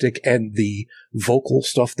slapstick and the vocal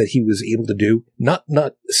stuff that he was able to do, not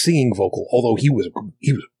singing vocal, although he was a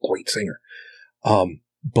great singer.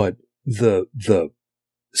 But the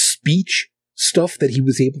speech stuff that he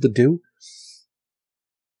was able to do.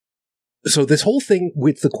 So this whole thing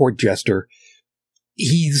with the Court Jester,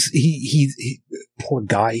 he poor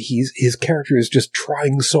guy. His character is just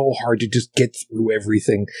trying so hard to just get through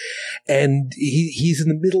everything. And he's in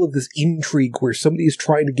the middle of this intrigue where somebody is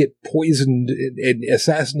trying to get poisoned and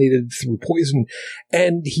assassinated through poison.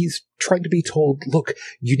 And he's trying to be told, look,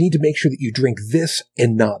 you need to make sure that you drink this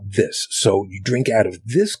and not this. So you drink out of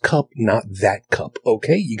this cup, not that cup.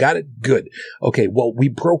 Okay, you got it? Good. Okay, well, we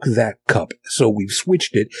broke that cup, so we've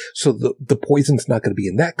switched it. So the poison's not going to be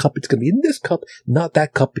in that cup. It's going to be in this cup, not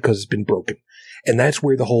that cup, because it's been broken. And that's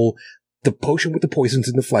where the potion with the poisons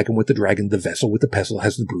in the flagon with the dragon, the vessel with the pestle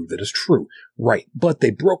has the brew that is true. Right. But they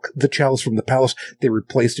broke the chalice from the palace. They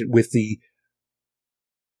replaced it with the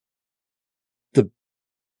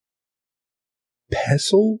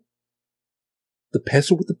pestle. The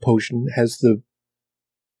pestle with the potion has the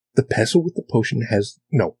pestle with the potion has,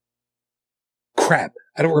 no. Crap.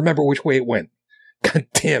 I don't remember which way it went. God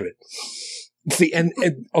damn it. See, and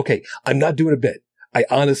okay, I'm not doing a bit. I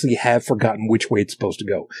honestly have forgotten which way it's supposed to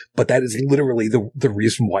go, but that is literally the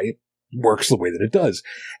reason why it works the way that it does.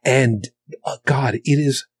 And God,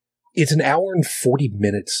 it's an hour and 40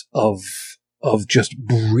 minutes of just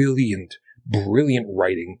brilliant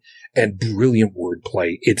writing and brilliant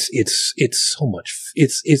wordplay. It's so much.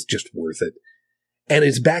 It's just worth it. And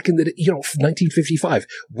it's back in the 1955.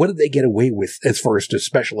 What did they get away with as far as the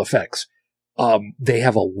special effects? They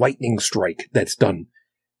have a lightning strike that's done.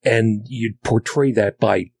 And you portray that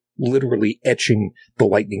by literally etching the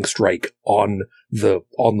lightning strike on the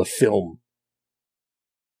film.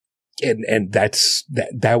 And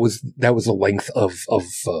that was the length of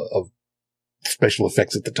special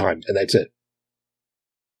effects at the time, and that's it.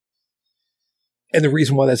 And the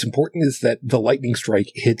reason why that's important is that the lightning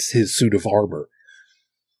strike hits his suit of armor,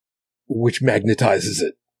 which magnetizes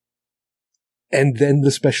it. And then the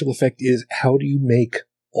special effect is, how do you make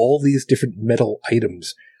all these different metal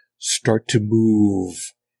items start to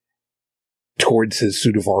move towards his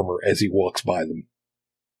suit of armor as he walks by them?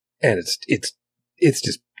 And it's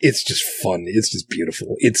just fun. It's just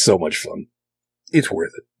beautiful. It's so much fun. It's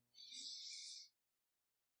worth it.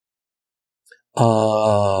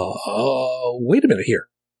 Wait a minute here.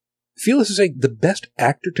 Felix is saying the best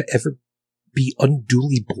actor to ever be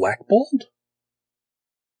unduly blackballed?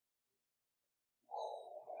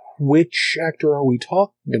 which actor are we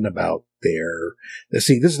talking about there? Now,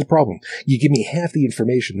 see, this is the problem. You give me half the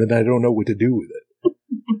information, then I don't know what to do with it.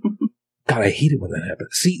 God, I hate it when that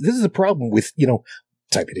happens. See, this is the problem with,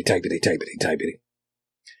 typity.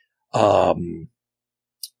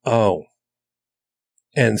 Oh.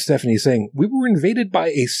 And Stephanie's saying, we were invaded by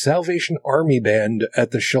a Salvation Army band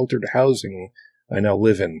at the sheltered housing I now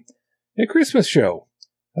live in. A Christmas show.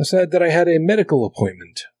 I said that I had a medical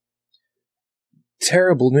appointment.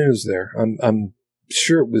 Terrible news there. I'm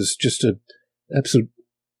sure it was just an absolute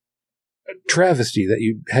travesty that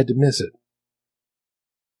you had to miss it.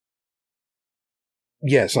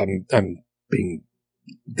 Yes, I'm being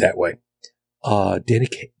that way. Danny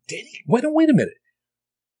Kaye. Wait a minute.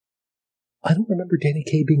 I don't remember Danny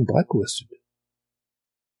Kaye being blacklisted.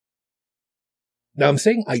 Now, I'm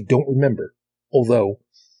saying I don't remember, although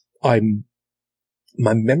my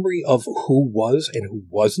memory of who was and who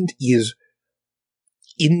wasn't is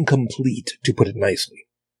incomplete, to put it nicely.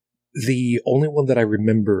 The only one that I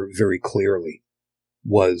remember very clearly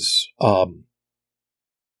was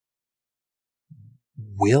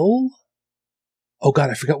Will. Oh God,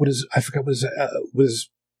 I forgot what his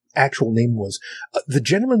actual name was. The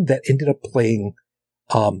gentleman that ended up playing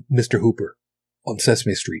Mr. Hooper on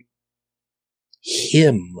Sesame Street.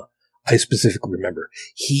 Him, I specifically remember.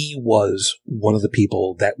 He was one of the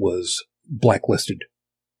people that was blacklisted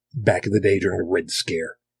back in the day during the Red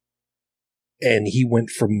Scare. And he went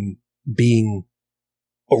from being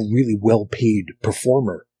a really well-paid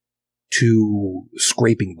performer to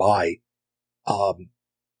scraping by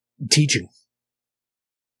teaching.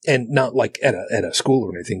 And not like at a school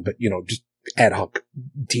or anything, but, just ad hoc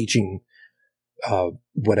teaching,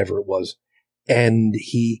 whatever it was. And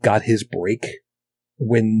he got his break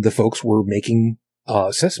when the folks were making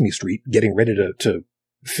Sesame Street, getting ready to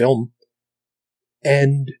film.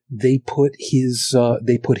 And they put his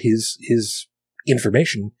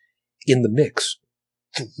information in the mix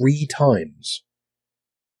 3 times.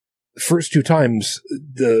 The first 2 times,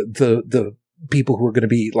 the people who were going to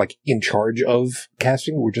be like in charge of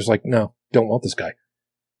casting were just like, no, don't want this guy,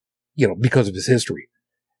 because of his history.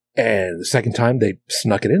 And the second time they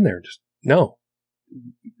snuck it in there. Just, no,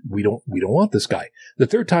 we don't want this guy. The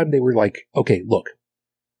third time they were like, okay, look,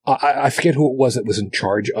 I forget who it was that was in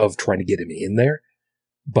charge of trying to get him in there,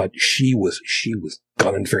 but she was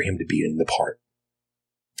gunning for him to be in the part.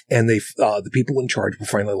 And the people in charge were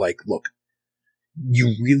finally like, look,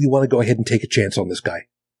 you really want to go ahead and take a chance on this guy?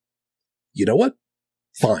 You know what?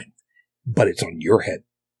 Fine. But it's on your head.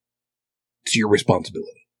 It's your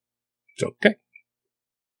responsibility. It's okay.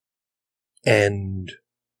 And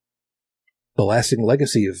the lasting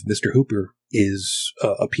legacy of Mr. Hooper is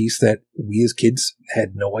a piece that we as kids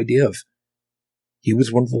had no idea of. He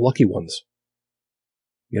was one of the lucky ones.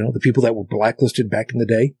 The people that were blacklisted back in the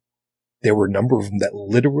day, there were a number of them that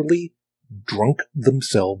literally drunk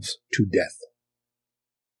themselves to death.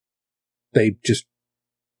 They just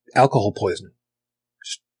alcohol poisoning.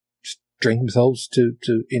 Just drank themselves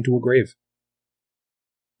into a grave.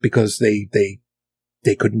 Because they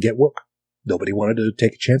couldn't get work. Nobody wanted to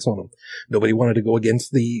take a chance on them. Nobody wanted to go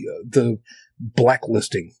against the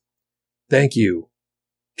blacklisting. Thank you,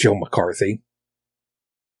 Joe McCarthy.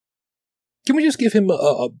 Can we just give him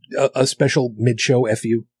a special mid-show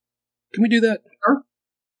FU? Can we do that?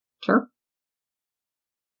 Sure.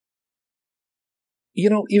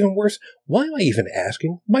 Even worse, why am I even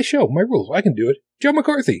asking? My show, my rules, I can do it. Joe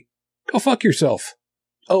McCarthy, go fuck yourself.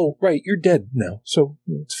 Oh, right, you're dead now, so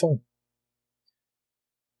it's fine.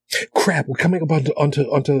 Crap, we're coming up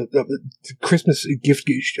onto Christmas gift.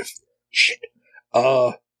 Shit.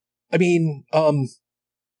 Joe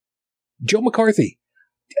McCarthy,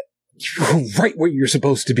 you're right where you're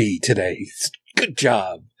supposed to be today. Good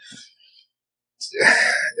job.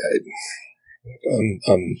 Okay.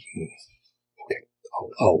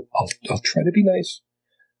 I'll try to be nice.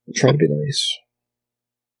 Try to be nice.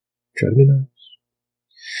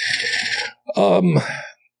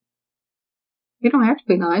 You don't have to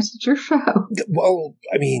be nice. It's your show. Well,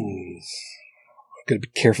 I'm going to be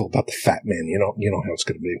careful about the fat man. You know how it's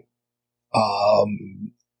going to be.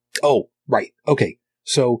 Oh, right. Okay.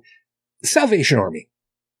 So, Salvation Army.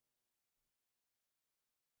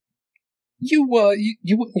 You want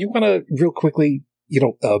to real quickly,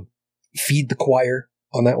 feed the choir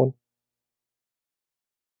on that one?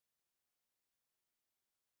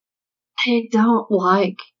 I don't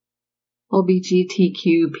like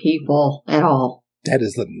LGBTQ people at all. That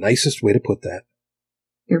is the nicest way to put that.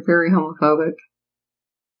 You're very homophobic.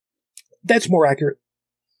 That's more accurate.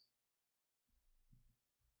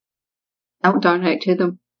 Don't donate to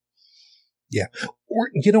them. Yeah. Or,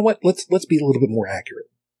 you know what? Let's be a little bit more accurate.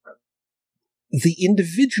 the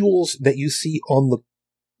individuals that you see on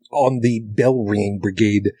the bell ringing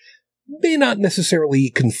brigade may not necessarily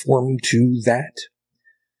conform to that,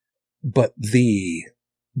 but the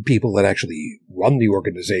people that actually run the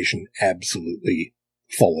organization absolutely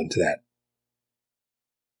fall into that.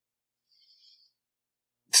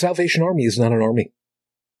 Salvation Army is not an army.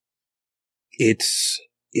 It's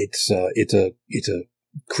a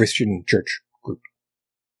Christian church group.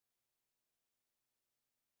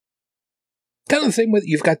 Kind of the same way that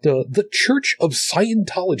you've got the Church of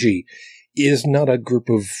Scientology is not a group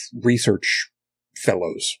of research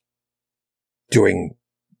fellows doing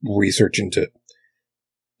research into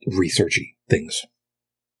researchy things.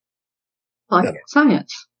 Like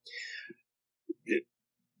science.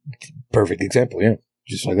 Perfect example, yeah.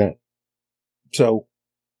 Just like that. So,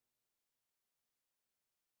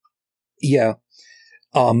 yeah.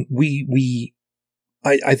 I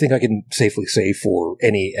think I can safely say for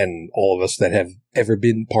any and all of us that have ever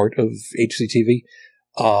been part of HCTV,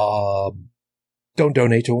 don't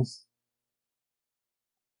donate to them.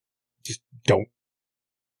 Just don't.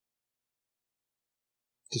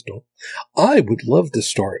 Just don't. I would love to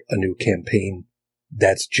start a new campaign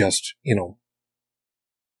that's just,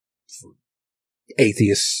 for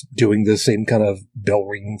atheists doing the same kind of bell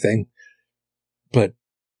ringing thing. But,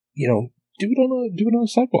 do it on a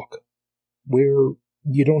sidewalk where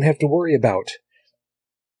you don't have to worry about.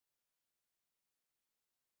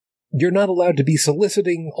 You're not allowed to be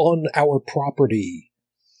soliciting on our property.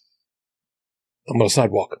 I'm on a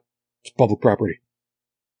sidewalk. It's public property.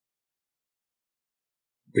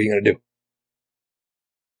 What are you going to do?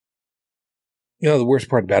 The worst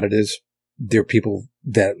part about it is there are people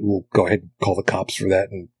that will go ahead and call the cops for that,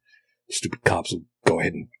 and stupid cops will go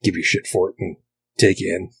ahead and give you shit for it and take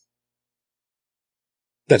you in.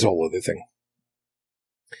 That's a whole other thing.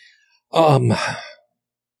 I'm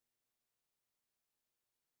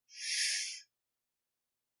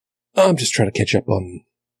just trying to catch up on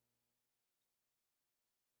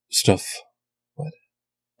stuff. What?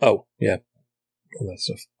 Oh, yeah. All that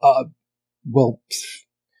stuff. Well,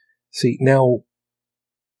 see, now,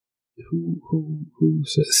 who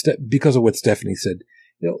said, because of what Stephanie said,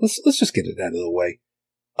 let's just get it out of the way.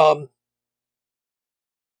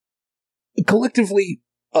 Collectively,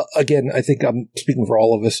 again, I think I'm speaking for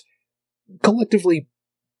all of us, collectively,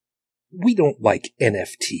 we don't like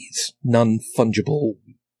NFTs, non-fungible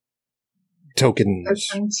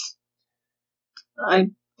tokens. I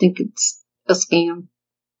think it's a scam.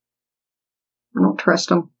 I don't trust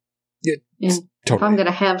them. Yeah, and totally. If I'm going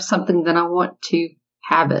to have something, then I want to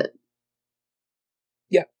have it.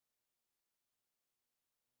 Yeah.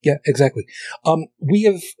 Yeah, exactly. We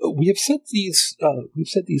have said these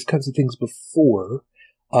kinds of things before.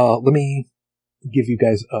 Let me give you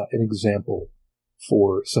guys an example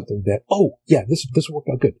for something that. Oh, yeah, this will work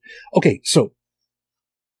out good. Okay, so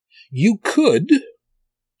you could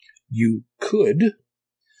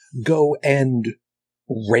go and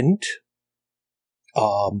rent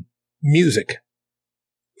music,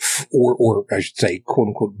 or I should say, quote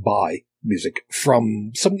unquote, buy music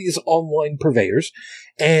from some of these online purveyors,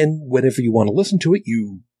 and whenever you want to listen to it,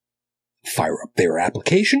 you fire up their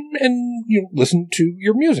application and you listen to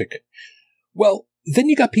your music. Well, then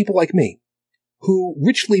you got people like me who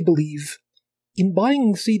richly believe in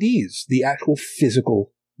buying CDs, the actual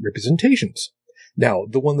physical representations. Now,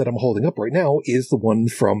 the one that I'm holding up right now is the one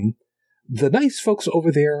from the nice folks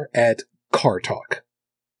over there at Car Talk.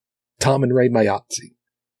 Tom and Ray Mayazzi,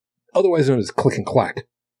 otherwise known as Click and Clack,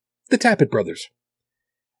 the Tappet brothers.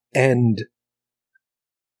 And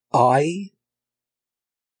I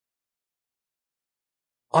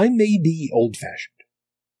may be old-fashioned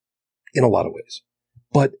in a lot of ways,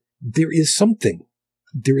 but there is something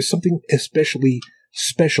especially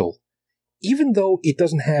special, even though it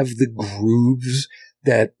doesn't have the grooves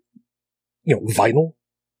that, vinyl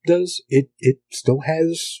does. It still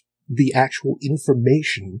has the actual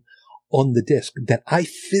information on the disc that I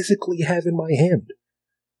physically have in my hand.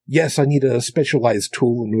 Yes, I need a specialized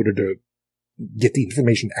tool in order to get the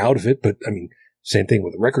information out of it, but same thing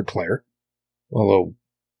with a record player. Although,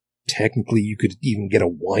 technically, you could even get a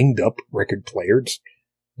wind-up record player. It's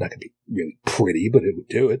not going to be really pretty, but it would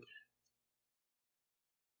do it.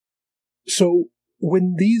 So,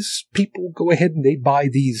 when these people go ahead and they buy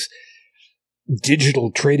these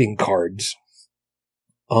digital trading cards,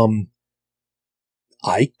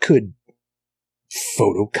 I could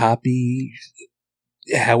photocopy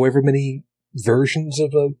however many versions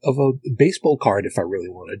of a baseball card if I really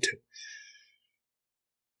wanted to.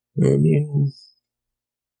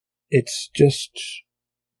 It's just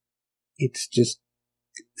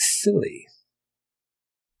silly.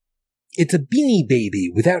 It's a Beanie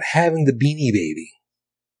Baby without having the Beanie Baby.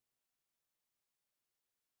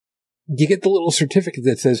 You get the little certificate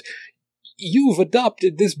that says, you've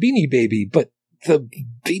adopted this Beanie Baby, but the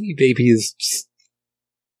Beanie Baby is just,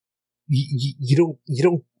 you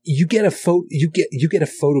get a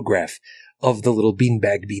photograph of the little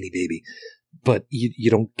beanbag Beanie Baby, but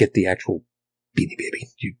you don't get the actual Beanie Baby.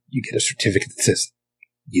 You get a certificate that says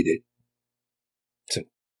you did. So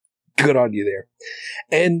good on you there.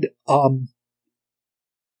 And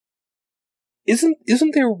isn't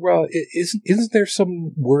there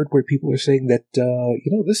some word where people are saying that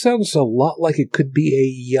this sounds a lot like it could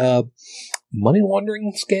be a money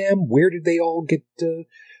laundering scam? Where did they all get?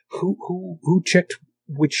 Who checked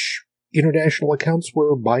which international accounts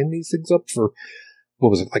were buying these things up for? What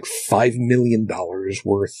was it, like $5 million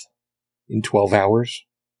worth in 12 hours?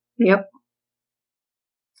 Yep.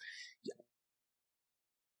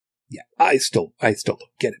 Yeah, I still don't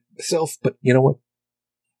get it myself, but you know what?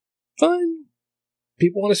 Fine.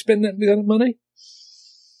 People want to spend that kind of money.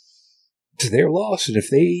 It's their loss, and if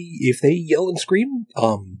they yell and scream,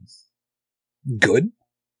 good.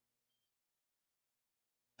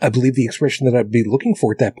 I believe the expression that I'd be looking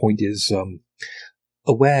for at that point is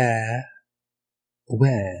aware.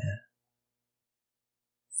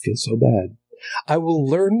 Feel so bad. I will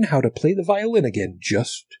learn how to play the violin again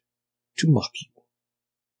just to mock you.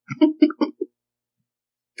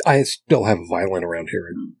 I still have a violin around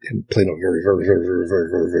here and played a very, very, very, very, very,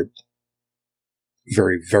 very, very,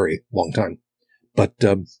 very, very long time. But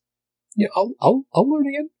yeah, I'll learn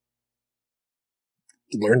again.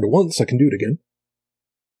 Learned once, I can do it again.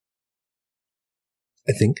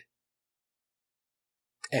 I think.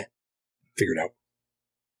 Figured out.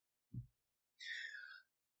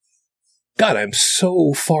 God, I'm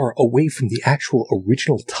so far away from the actual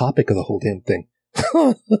original topic of the whole damn thing.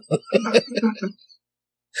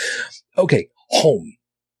 Okay, home.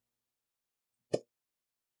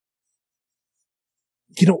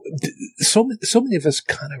 So many of us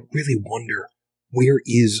kind of really wonder, where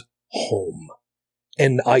is home?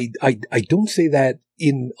 And I don't say that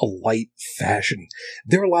in a light fashion.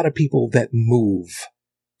 There are a lot of people that move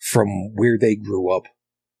from where they grew up,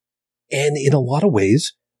 and in a lot of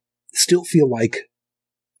ways, still feel like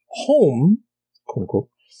home, quote unquote,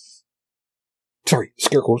 sorry,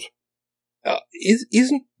 scare quotes,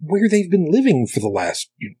 isn't where they've been living for the last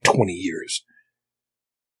 20 years.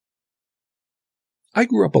 I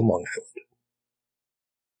grew up on Long Island.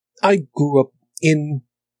 I grew up in,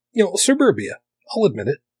 suburbia. I'll admit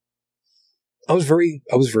it. I was very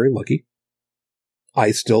lucky.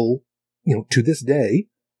 I still, to this day,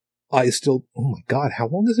 oh my God, how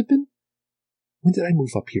long has it been? When did I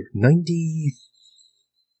move up here?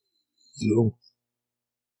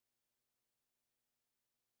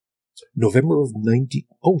 November of 90.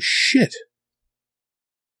 Oh, shit.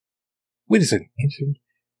 Wait a second.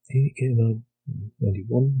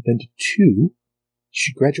 91, 92.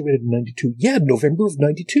 She graduated in 92. Yeah, November of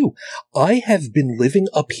 92. I have been living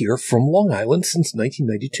up here from Long Island since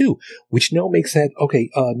 1992, which now makes that,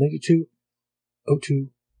 92, 02,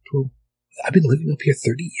 12. I've been living up here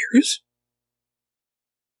 30 years?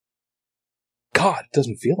 God, it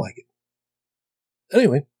doesn't feel like it.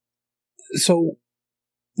 Anyway, so,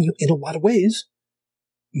 in a lot of ways,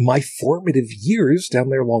 my formative years down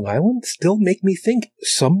there Long Island still make me think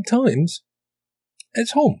sometimes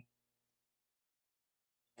it's home.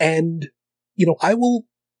 And, I will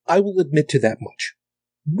admit to that much.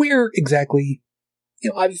 Where exactly,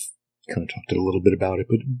 I've kind of talked a little bit about it,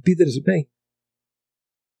 but be that as it may,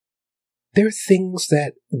 there are things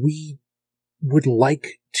that we would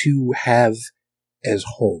like to have as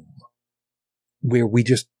home, where we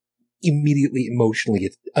just immediately emotionally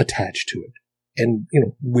get attached to it. And,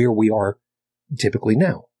 where we are typically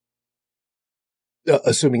now.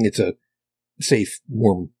 Assuming it's a safe,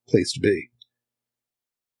 warm place to be.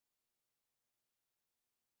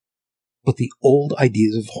 But the old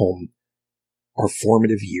ideas of home, our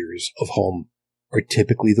formative years of home, are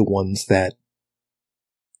typically the ones that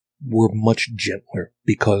were much gentler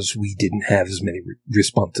because we didn't have as many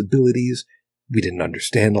responsibilities. We didn't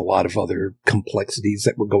understand a lot of other complexities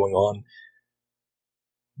that were going on.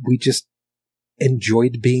 We just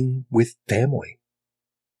enjoyed being with family.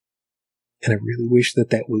 And I really wish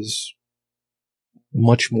that was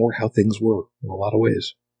much more how things were in a lot of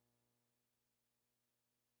ways.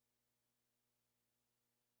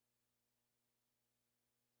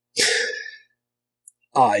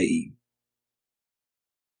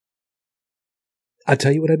 I'll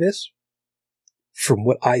tell you what I miss. From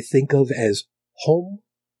what I think of as home,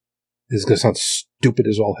 this is going to sound stupid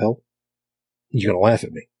as all hell. You're going to laugh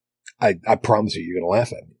at me. I promise you're going to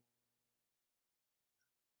laugh at me.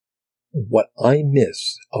 what I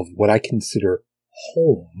miss of what I consider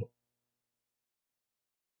home,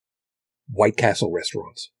 White Castle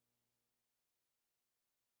restaurants.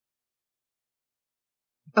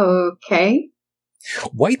 Okay.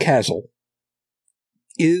 White Castle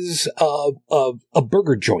is a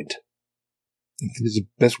burger joint. Is the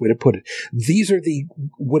best way to put it. These are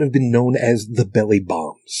what have been known as the belly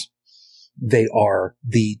bombs. They are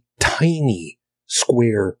the tiny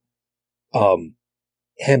square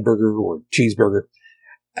hamburger or cheeseburger,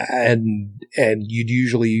 and you'd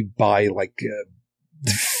usually buy like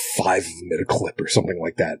 5 of them at a clip or something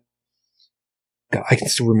like that. God, I can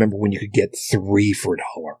still remember when you could get 3 for $1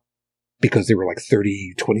 because they were like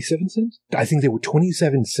 27 cents. I think they were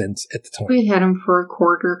 27 cents at the time. We had them for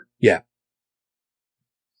 $0.25. Yeah.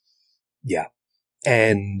 Yeah.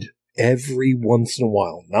 And every once in a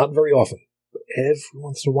while, not very often, but every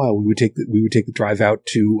once in a while, we would take the drive out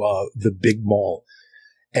to the big mall,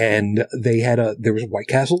 and there was a White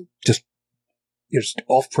Castle just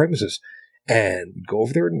off premises, and we'd go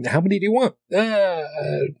over there and how many do you want?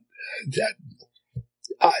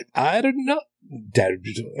 I don't know. Dad,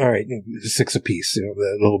 all right, 6 apiece.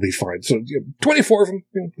 That'll be fine. So 24 of them.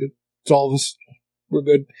 It's all of us. We're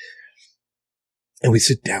good. And we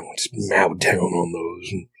sit down and just mow down on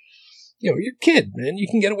those. And, you're a kid, man. You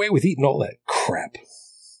can get away with eating all that crap.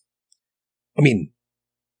 I mean,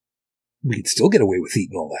 we could still get away with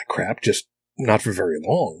eating all that crap, just not for very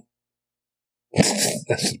long.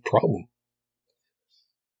 That's the problem.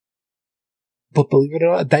 But believe it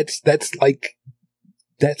or not, that's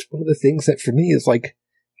one of the things that for me is like,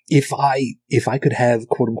 if I could have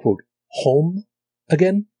quote unquote home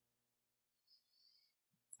again,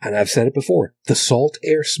 and I've said it before, the salt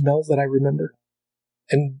air smell that I remember,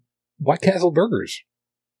 and White Castle burgers.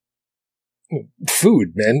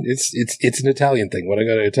 Food, man. It's an Italian thing. What I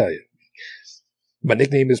gotta tell you. My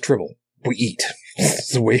nickname is Tribble. We eat.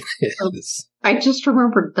 That's the way it is. I just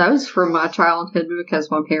remembered those from my childhood because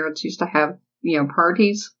my parents used to have,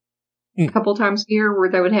 parties a couple times a year where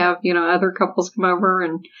they would have, other couples come over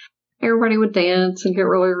and everybody would dance and get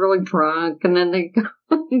really, really drunk. And then they'd go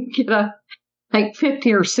get like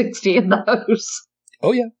 50 or 60 of those.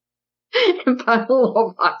 Oh, yeah. And buy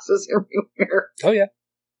little boxes everywhere. Oh, yeah.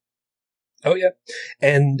 Oh, yeah.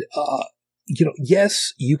 And,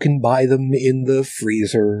 yes, you can buy them in the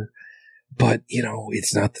freezer, but,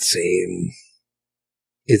 it's not the same.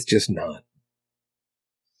 It's just not.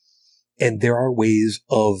 And there are ways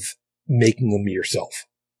of making them yourself.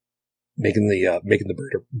 Making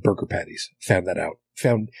the burger patties. Found that out.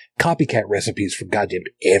 Found copycat recipes for goddamn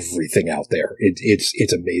everything out there.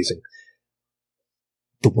 It's amazing.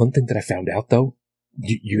 The one thing that I found out, though,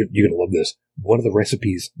 you're going to love this. One of the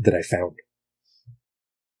recipes that I found,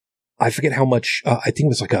 I forget how much, I think it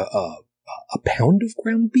was like a pound of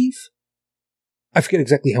ground beef. I forget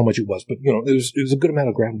exactly how much it was, but, it was a good amount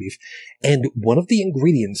of ground beef. And one of the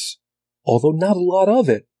ingredients, although not a lot of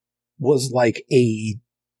it, was like a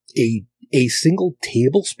single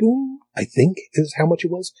tablespoon, I think is how much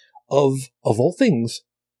it was, of all things,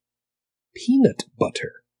 peanut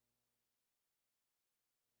butter.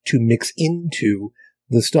 To mix into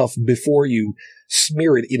the stuff before you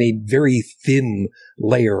smear it in a very thin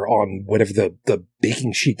layer on whatever the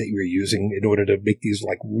baking sheet that you were using in order to make these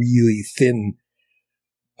like really thin,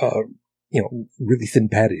 really thin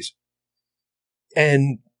patties.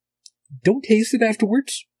 And don't taste it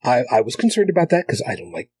afterwards. I was concerned about that because I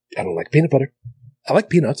don't like peanut butter. I like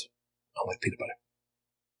peanuts. I don't like peanut butter.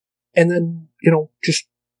 And then, just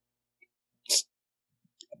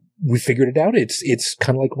we figured it out. It's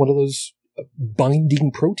kind of like one of those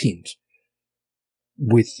binding proteins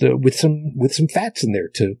with some fats in there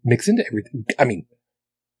to mix into everything. I mean,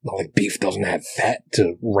 not like beef doesn't have fat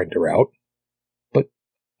to render out, but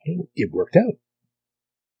it worked out.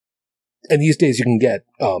 And these days you can get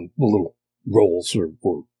little rolls or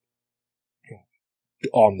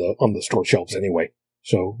on the store shelves anyway.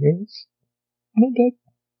 So not bad.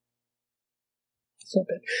 It's not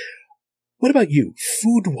bad. What about you,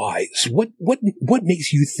 food-wise? What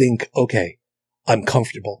makes you think, okay, I'm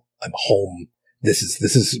comfortable, I'm home. This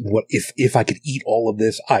is what if I could eat all of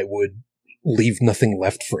this, I would leave nothing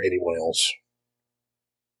left for anyone else.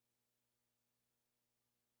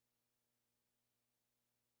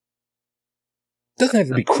 Doesn't have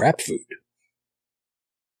to be crap food.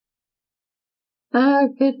 Oh,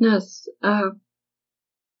 goodness.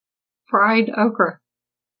 Fried okra.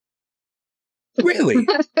 Really?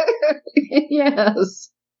 Yes.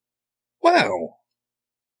 Wow.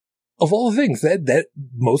 Of all things, that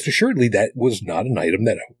most assuredly that was not an item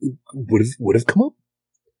that would have come up.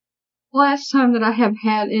 Last time that I have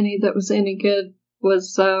had any that was any good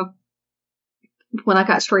was when I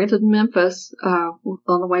got stranded in Memphis on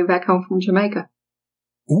the way back home from Jamaica.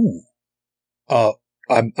 Ooh.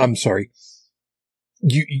 I'm sorry.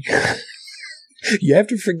 You you have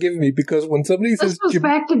to forgive me because when somebody says this was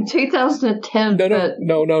back in 2010.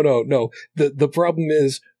 No. The problem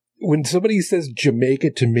is when somebody says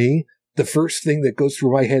Jamaica to me, the first thing that goes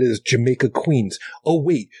through my head is Jamaica Queens. Oh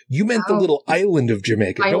wait, you meant the little island of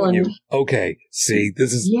Jamaica, don't you? Okay, see,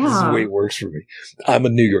 this is the way it works for me. I'm a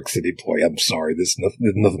New York City boy. I'm sorry, there's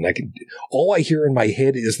nothing I can do. All I hear in my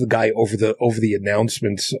head is the guy over the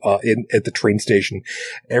announcements at the train station.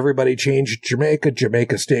 Everybody change Jamaica.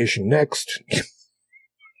 Jamaica station next.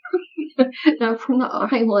 Now from the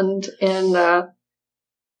island, and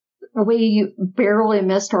we barely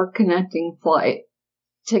missed our connecting flight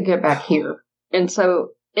to get back here. And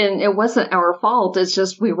it wasn't our fault. It's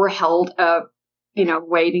just we were held up,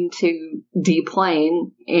 waiting to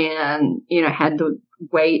deplane and, had to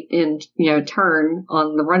wait and, turn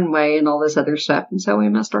on the runway and all this other stuff. And so we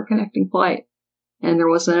missed our connecting flight. And there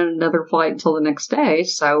wasn't another flight until the next day.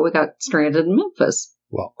 So we got stranded in Memphis.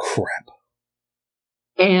 Well, crap.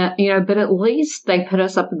 And, but at least they put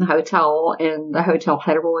us up in the hotel, and the hotel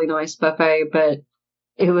had a really nice buffet, but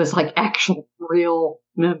it was like actual real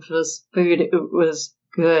Memphis food. It was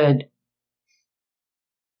good.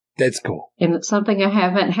 That's cool. And it's something I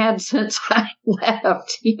haven't had since I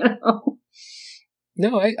left,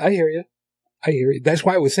 No, I hear you. I hear you. That's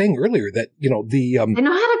why I was saying earlier that, They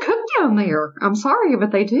know how to cook down there. I'm sorry,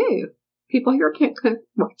 but they do. People here can't cook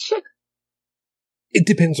shit. It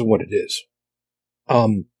depends on what it is.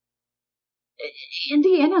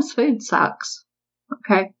 Indiana's food sucks.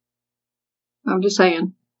 Okay. I'm just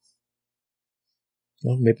saying.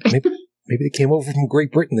 Well, maybe they came over from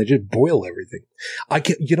Great Britain. They just boil everything.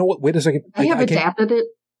 You know what? Wait a second. They have adapted it.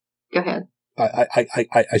 Go ahead.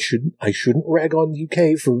 I shouldn't rag on the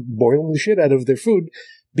UK for boiling the shit out of their food,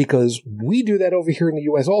 because we do that over here in the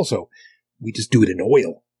US also. We just do it in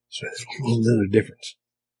oil. So there's a little difference.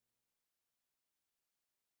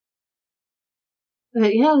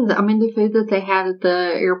 But yeah, I mean, the food that they had at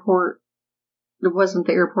the airport, it wasn't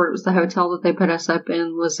the airport, it was the hotel that they put us up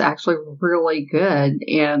in, was actually really good.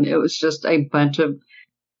 And it was just a bunch of,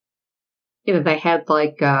 they had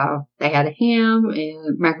they had a ham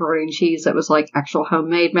and macaroni and cheese that was like actual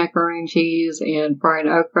homemade macaroni and cheese, and fried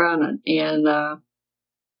okra and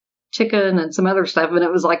chicken and some other stuff. And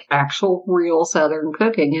it was like actual real Southern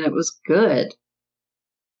cooking, and it was good.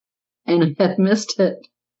 And I had missed it.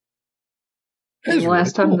 And the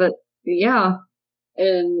last time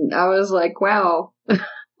and I was like, wow, I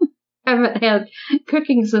haven't had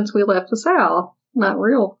cooking since we left the South. Not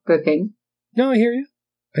real cooking. No, I hear you.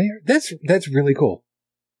 That's really cool.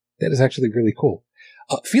 That is actually really cool.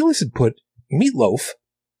 Felix had put meatloaf.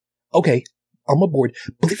 Okay, I'm aboard.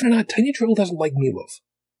 Believe it or not, Tiny Turtle doesn't like meatloaf.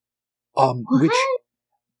 Which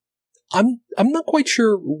I'm not quite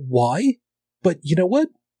sure why, but you know what?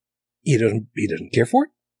 He doesn't care for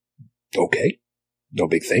it. Okay. No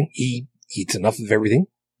big thing. He eats enough of everything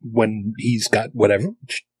when he's got whatever.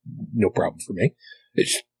 No problem for me.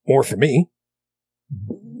 It's more for me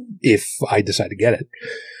if I decide to get it.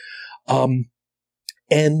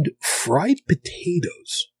 And fried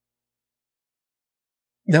potatoes.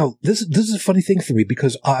 Now, this is a funny thing for me,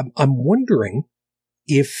 because I'm wondering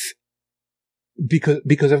if,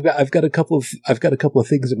 because I've got a couple of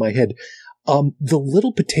things in my head. The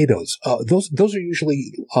little potatoes, those are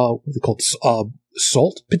usually, what are they called?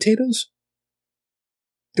 Salt potatoes?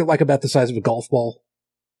 They're like about the size of a golf ball.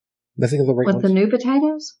 Nothing of the right ones. The new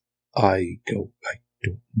potatoes? I don't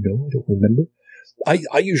know. I don't remember.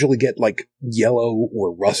 I usually get like yellow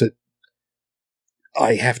or russet.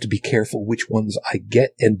 I have to be careful which ones I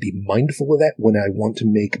get and be mindful of that when I want to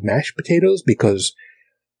make mashed potatoes, because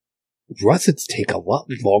russets take a lot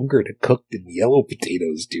longer to cook than yellow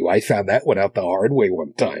potatoes do. I found that one out the hard way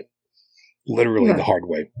one time. Literally the hard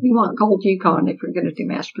way. You want Gold Yukon if you're going to do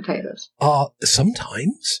mashed potatoes.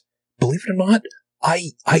 Sometimes, believe it or not,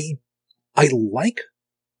 I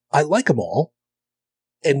like them all.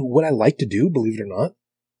 And what I like to do, believe it or not,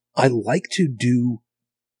 I like to do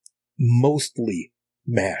mostly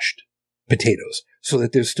mashed potatoes, so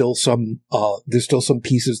that there's still some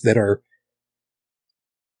pieces that are,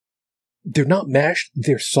 they're not mashed,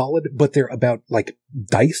 they're solid, but they're about like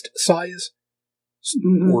diced size,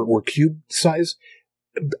 or cube size,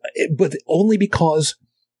 but only because,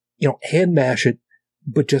 hand mash it,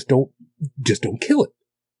 but just don't kill it,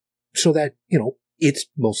 so that, it's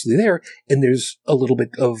mostly there, and there's a little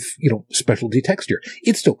bit of, specialty texture.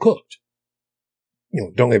 It's still cooked.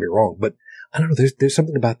 Don't get me wrong, but I don't know, there's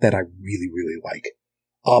something about that I really, really like.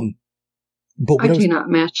 But I do not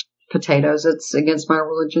mash potatoes. It's against my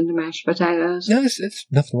religion to mash potatoes. No, it's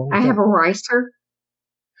nothing wrong with I that. have a ricer.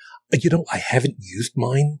 I haven't used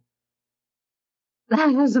mine.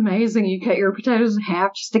 That is amazing. You cut your potatoes in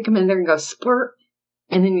half, stick them in there and go splurt,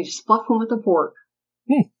 and then you just fluff them with a fork.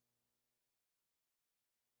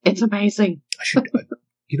 It's amazing. I should,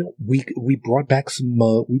 we brought back some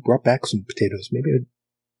potatoes. Maybe I'd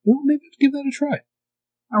give that a try.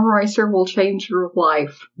 A ricer will change your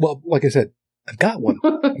life. Well, like I said, I've got one.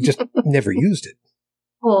 I just never used it.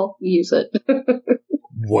 Well, use it.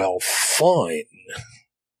 Well, fine.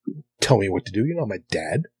 Tell me what to do. You're not my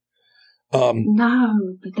dad.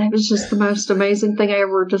 No, but that was just the most amazing thing I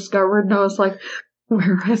ever discovered. And I was like,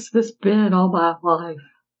 where has this been all my life?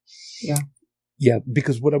 Yeah. Yeah,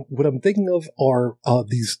 because what I'm thinking of are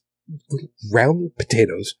these little round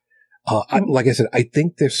potatoes. Like I said, I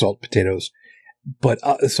think they're salt potatoes, but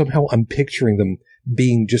somehow I'm picturing them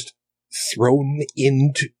being just thrown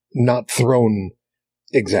into, not thrown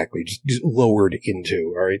exactly, just lowered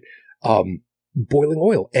into, all right, boiling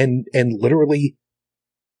oil and literally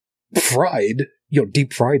fried,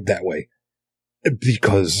 deep fried that way.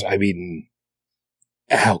 Because, I mean,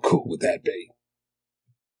 how cool would that be?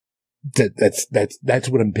 That's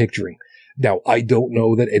what I'm picturing. Now, I don't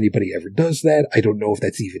know that anybody ever does that. I don't know if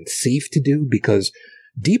that's even safe to do, because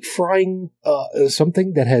deep frying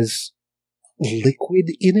something that has liquid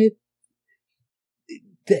in it,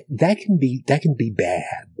 that can be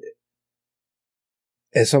bad.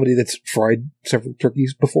 As somebody that's fried several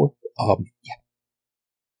turkeys before, yeah,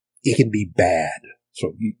 it can be bad.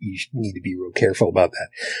 So you need to be real careful about that.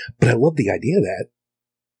 But I love the idea of that.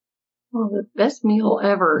 Well, the best meal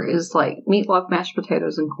ever is like meatloaf, mashed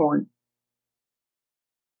potatoes, and corn.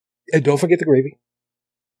 And don't forget the gravy.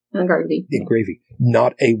 And gravy. And gravy.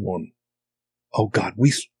 Not A1. Oh, God.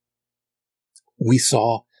 We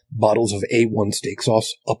saw bottles of A1 steak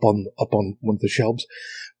sauce up on one of the shelves.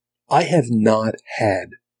 I have not had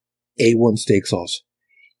A1 steak sauce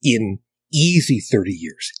in easy 30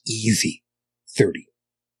 years. Easy 30.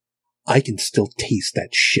 I can still taste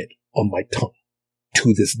that shit on my tongue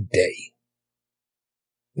to this day.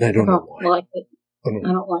 And I don't know why. Like it. I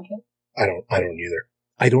don't like it. I don't either.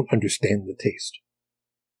 I don't understand the taste.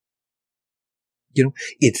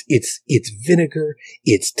 It's vinegar,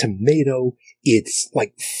 it's tomato, it's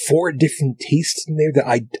like 4 different tastes in there that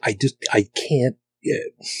I can't,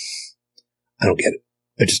 I don't get it.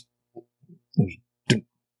 I just,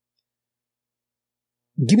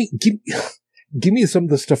 give me some of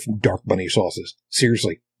the stuff from Dark Bunny sauces.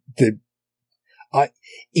 Seriously.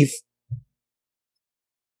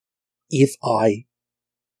 If I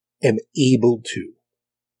am able to,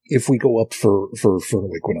 if we go up for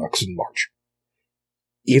Equinox in March,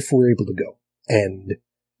 if we're able to go and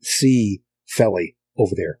see Felly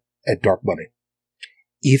over there at Dark Bunny,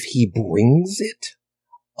 if he brings it,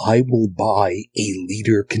 I will buy a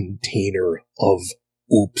liter container of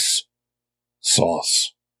Oops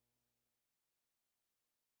sauce.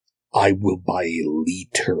 I will buy a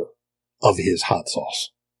liter of his hot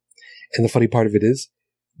sauce. And the funny part of it is,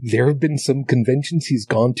 there have been some conventions he's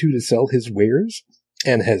gone to sell his wares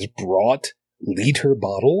and has brought liter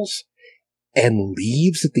bottles and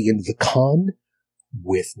leaves at the end of the con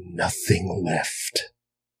with nothing left.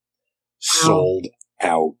 Sold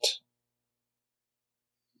out.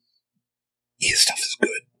 His stuff is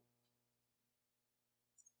good.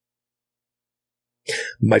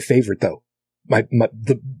 My favorite, though,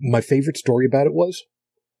 my favorite story about it was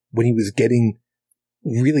when he was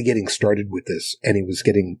really getting started with this, and he was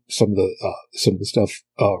getting some of the stuff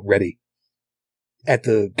ready at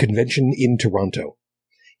the convention in Toronto.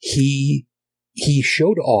 He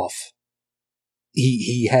showed off.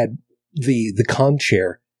 He had the con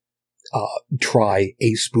chair try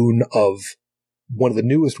a spoon of one of the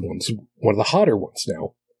newest ones, one of the hotter ones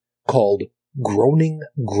now, called Groaning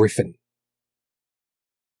Griffin.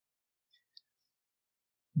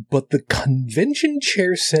 But the convention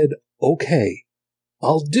chair said, okay,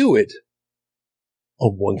 I'll do it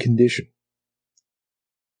on one condition.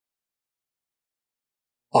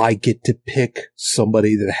 I get to pick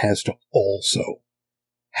somebody that has to also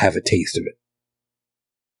have a taste of it.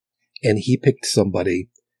 And he picked somebody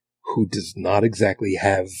who does not exactly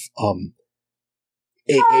have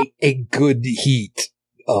a good heat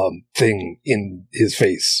thing in his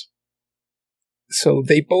face. So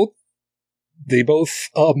they both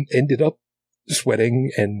ended up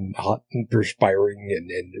sweating and hot and perspiring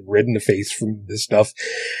and red in the face from this stuff.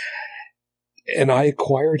 And I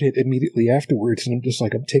acquired it immediately afterwards, and I'm just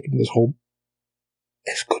like, I'm taking this home.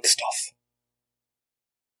 It's good stuff.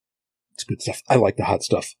 It's good stuff. I like the hot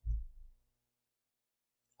stuff.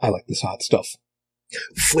 I like this hot stuff.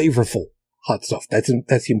 flavorful hot stuff. That's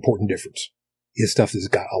the important difference. His stuff has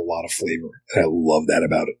got a lot of flavor, and I love that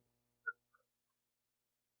about it.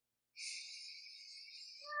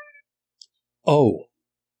 Oh,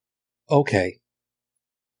 okay.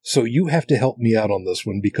 So you have to help me out on this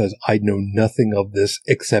one because I know nothing of this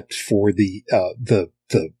except for the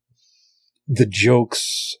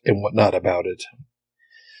jokes and whatnot about it.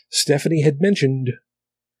 Stephanie had mentioned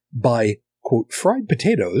by, quote, fried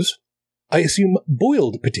potatoes, I assume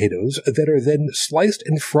boiled potatoes that are then sliced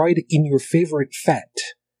and fried in your favorite fat,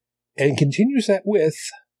 and continues that with,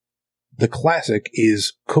 the classic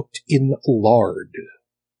is cooked in lard.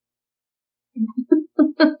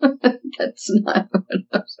 That's not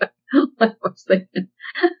what I was thinking.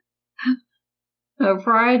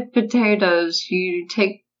 Fried potatoes, you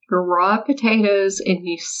take your raw potatoes and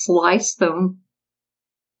you slice them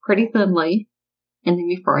pretty thinly, and then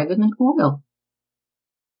you fry them in oil.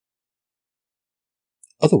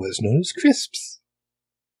 Otherwise known as crisps.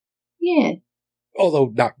 Yeah.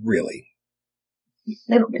 Although not really.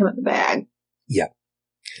 They don't come in the bag. Yeah.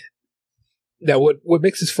 Now, what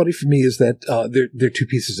makes this funny for me is that there are two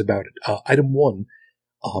pieces about it. Item one,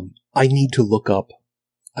 I need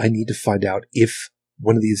to find out if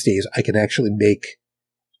one of these days I can actually make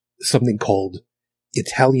something called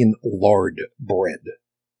Italian lard bread.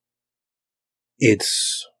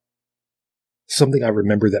 It's something I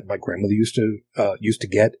remember that my grandmother used to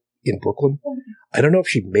get in Brooklyn. I don't know if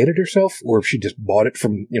she made it herself or if she just bought it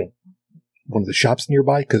from, one of the shops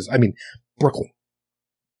nearby. Because, Brooklyn.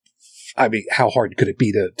 How hard could it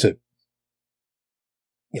be to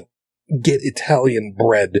get Italian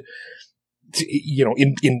bread,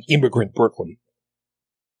 in immigrant Brooklyn?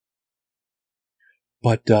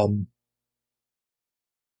 But,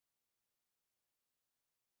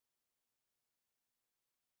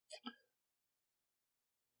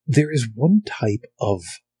 there is one type of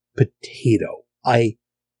potato I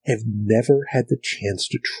have never had the chance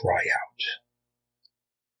to try out.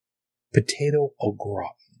 Potato au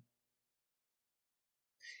gratin.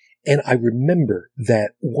 And I remember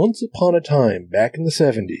that once upon a time, back in the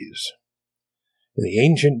 70s, in the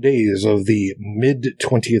ancient days of the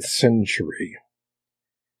mid-20th century,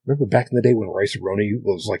 remember back in the day when rice-a-roni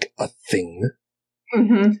was like a thing?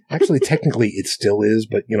 Mm-hmm. Actually, technically it still is,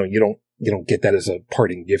 but you don't get that as a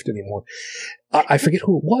parting gift anymore. I forget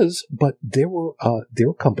who it was, but there were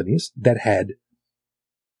companies that had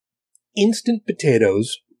instant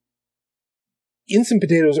potatoes. Instant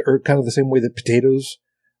potatoes are kind of the same way that potatoes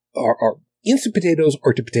are instant potatoes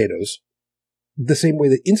are to potatoes, the same way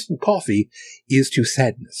that instant coffee is to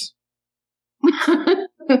sadness.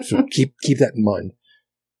 So keep that in mind.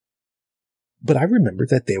 But I remember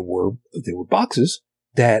that there were boxes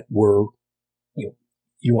that were,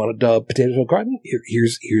 you wanted potatoes au gratin?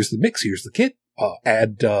 Here's the mix. Here's the kit.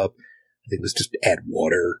 Add, I think it was just add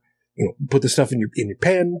water. Put the stuff in your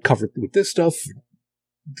pan. Cover it with this stuff.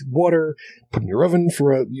 Water. Put in your oven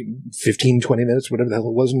for 15, 20 minutes, whatever the hell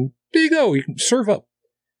it was, and there you go. You can serve up.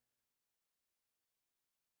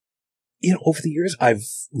 Over the years, I've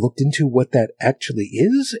looked into what that actually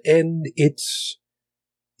is, and it's,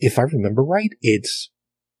 if I remember right, it's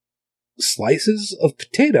slices of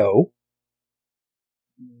potato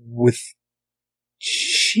with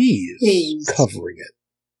cheese covering it.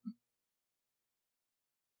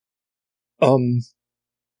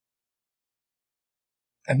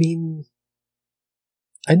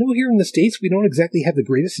 I know here in the States we don't exactly have the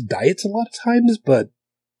greatest diets a lot of times, but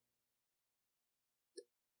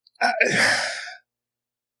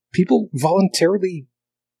people voluntarily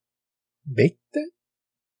make that?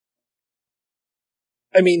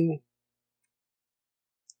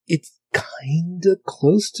 It's kinda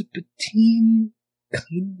close to poutine,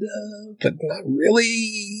 kinda, but not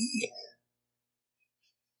really.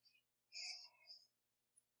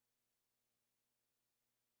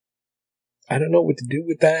 I don't know what to do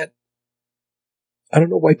with that. I don't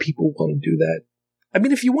know why people want to do that.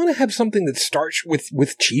 If you want to have something that starts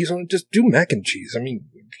with cheese on it, just do mac and cheese.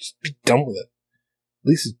 Just be done with it. At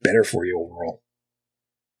least it's better for you overall.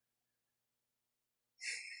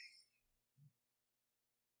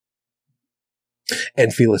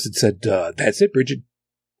 And Felix had said, "That's it, Bridget."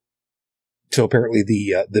 So apparently,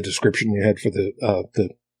 the description you had for the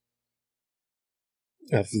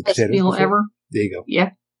potatoes meal ever. There you go.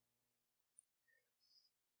 Yeah.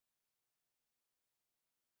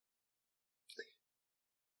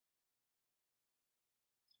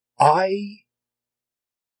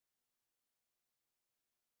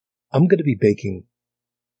 I'm going to be baking.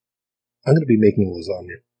 I'm going to be making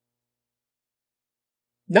lasagna.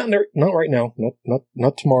 Not right now.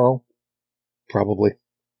 Not tomorrow. Probably.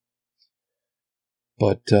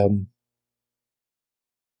 But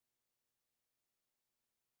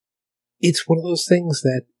it's one of those things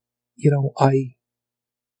that,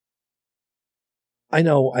 I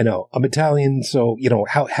know, I'm Italian, so,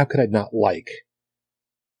 how could I not like?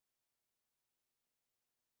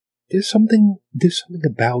 There's something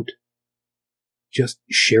about just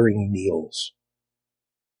sharing meals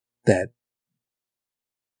that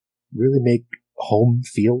really make home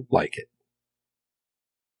feel like it.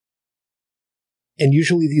 And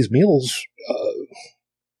usually these meals,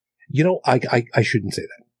 I shouldn't say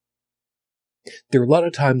that. There are a lot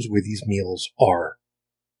of times where these meals are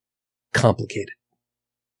complicated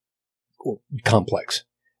or complex.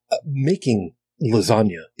 Making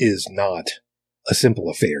lasagna is not a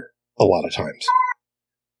simple affair a lot of times.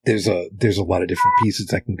 There's a lot of different pieces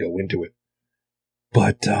that can go into it.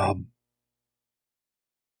 But,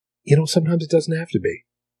 sometimes it doesn't have to be.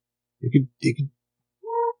 It could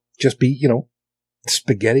just be,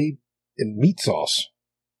 spaghetti and meat sauce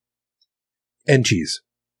and cheese.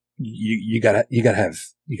 You gotta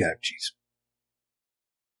have cheese.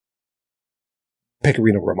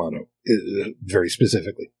 Pecorino Romano, very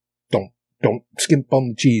specifically. Don't skimp on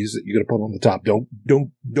the cheese that you're gonna put on the top.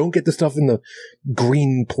 Don't get the stuff in the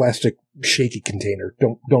green plastic shaky container.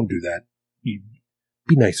 Don't do that. You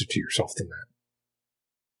be nicer to yourself than that.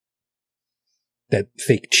 That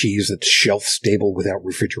fake cheese that's shelf stable without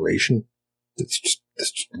refrigeration. That's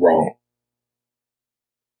just wrong.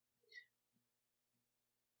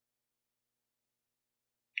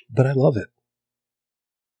 But I love it.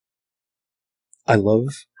 I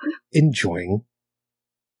love enjoying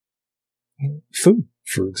food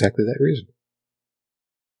for exactly that reason.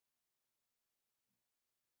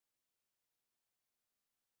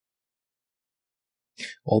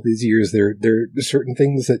 All these years, there are certain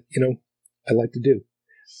things that, I like to do.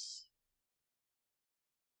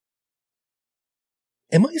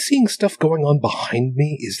 Am I seeing stuff going on behind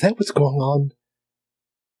me? Is that what's going on?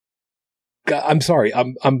 God, I'm sorry.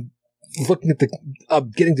 I'm looking at I'm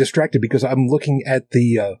getting distracted because I'm looking at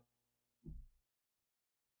the,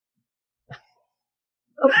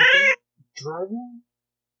 driving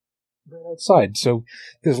right outside. So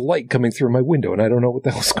there's light coming through my window and I don't know what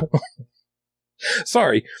the hell's going on.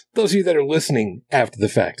 Sorry. Those of you that are listening after the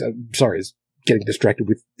fact, I'm sorry, it's getting distracted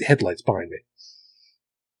with headlights behind me.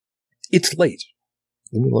 It's late.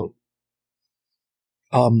 Leave me alone.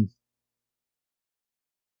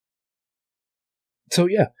 So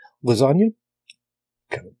yeah, lasagna.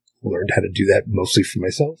 Kind of learned how to do that mostly for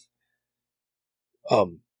myself.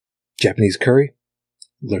 Japanese curry.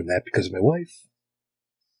 Learned that because of my wife.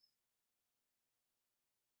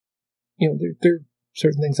 There are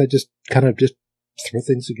certain things I just kind of just throw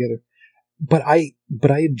things together. But I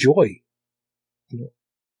enjoy.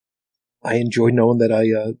 I enjoy knowing that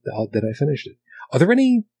I finished it. Are there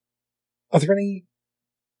any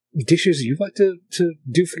dishes you'd like to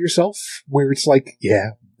do for yourself where it's like,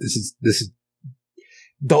 yeah, this is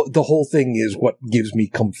the whole thing is what gives me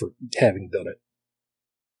comfort having done it?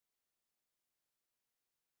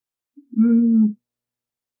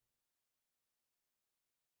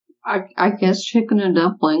 I guess chicken and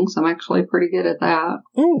dumplings. I'm actually pretty good at that.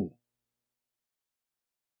 Oh.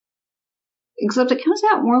 Except it comes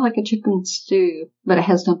out more like a chicken stew, but it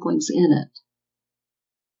has dumplings in it.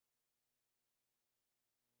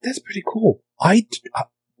 That's pretty cool.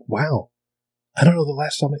 Wow. I don't know the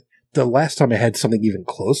last time I had something even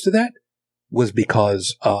close to that was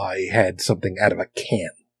because I had something out of a can.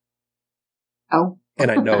 Oh. And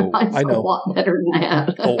I know. A lot better than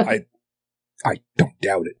that. Oh, I don't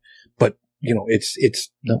doubt it. But, it's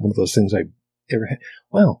not one of those things I ever had.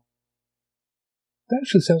 Wow. That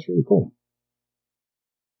actually sounds really cool.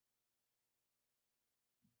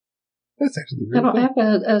 That's actually really cool. I don't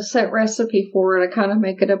have a set recipe for it. I kind of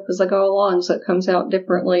make it up as I go along, so it comes out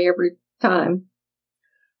differently every time.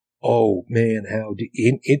 Oh, man,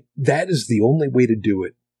 that is the only way to do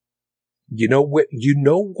it. You know what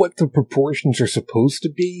the proportions are supposed to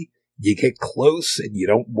be. You get close and you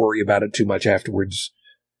don't worry about it too much afterwards.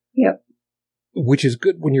 Yep. Which is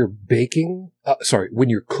good when you're baking. When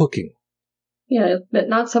you're cooking. Yeah, but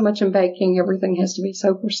not so much in baking. Everything has to be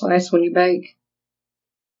so precise when you bake.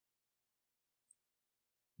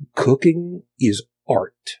 Cooking is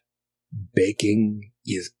art. Baking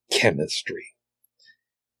is chemistry.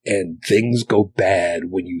 And things go bad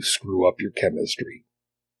when you screw up your chemistry.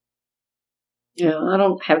 Yeah, I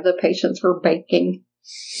don't have the patience for baking.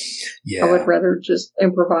 Yeah. I would rather just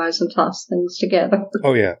improvise and toss things together.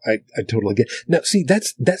 Oh yeah, I totally get it. Now, see,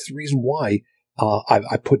 that's the reason why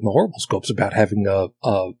I put in the horrible scopes about having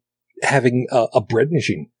a bread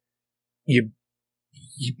machine. You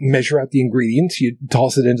you measure out the ingredients, you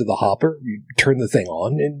toss it into the hopper, you turn the thing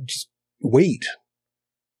on, and just wait.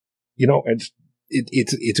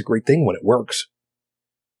 It's a great thing when it works.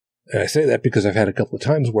 And I say that because I've had a couple of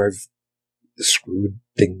times where I've screwed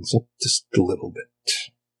things up just a little bit.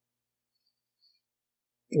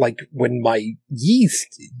 Like when my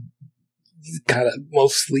yeast is kind of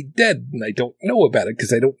mostly dead and I don't know about it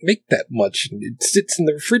because I don't make that much and it sits in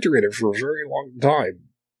the refrigerator for a very long time.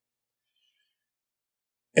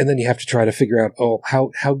 And then you have to try to figure out,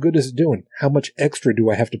 how good is it doing? How much extra do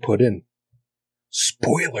I have to put in?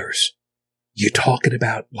 Spoilers. You're talking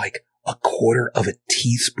about like a quarter of a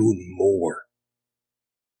teaspoon more.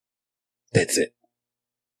 That's it.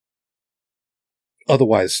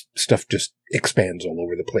 Otherwise, stuff just expands all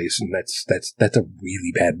over the place, and that's a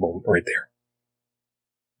really bad moment right there.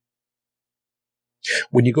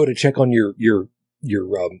 When you go to check on your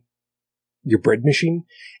bread machine,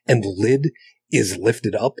 and the lid is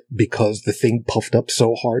lifted up because the thing puffed up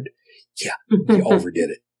so hard, yeah, you overdid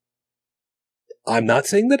it. I'm not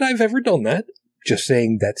saying that I've ever done that, just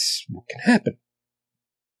saying that's what can happen.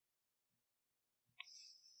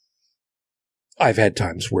 I've had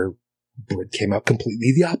times where bread came out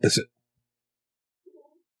completely the opposite.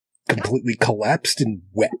 Completely collapsed and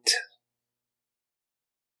wet.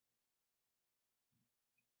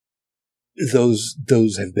 Those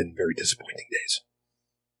have been very disappointing days.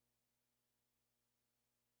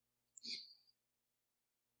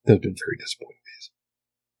 Those have been very disappointing days.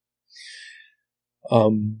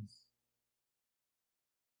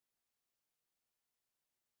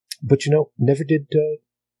 But never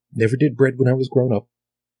did bread when I was grown up.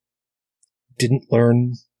 Didn't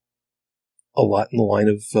learn a lot in the line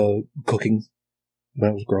of cooking when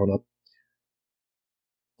I was growing up.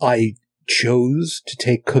 I chose to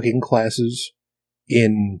take cooking classes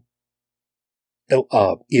in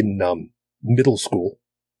middle school,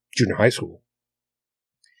 junior high school,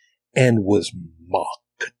 and was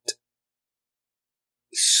mocked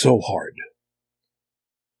so hard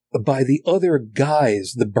by the other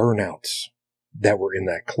guys, the burnouts that were in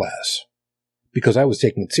that class, because I was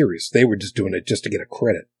taking it serious. They were just doing it just to get a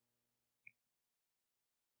credit.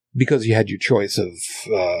 Because you had your choice of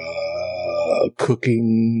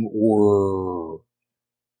cooking or...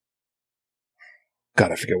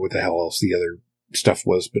 God, I forget what the hell else the other stuff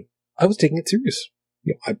was, but I was taking it serious.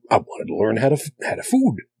 I wanted to learn how to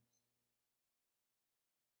food.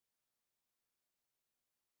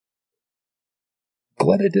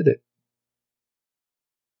 Glad I did it.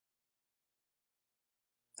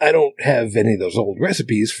 I don't have any of those old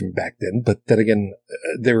recipes from back then, but then again,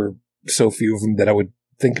 there are so few of them that I would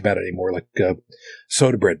think about it anymore, like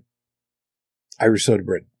soda bread. Irish soda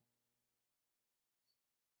bread.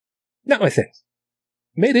 Not my thing.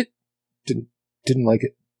 Made it. Didn't like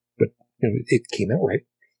it, but it came out right.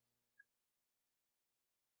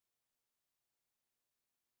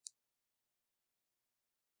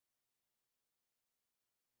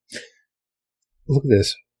 Look at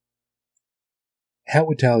this. How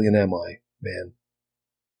Italian am I, man?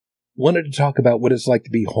 Wanted to talk about what it's like to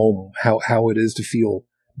be home, how it is to feel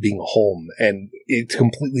being home, and it's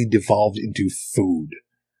completely devolved into food.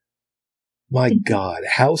 My God,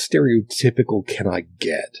 how stereotypical can I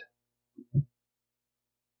get?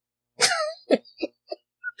 I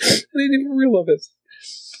didn't even realize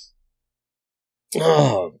this.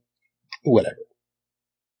 Oh, whatever.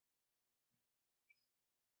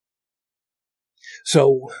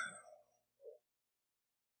 So,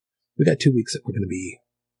 we got 2 weeks that we're going to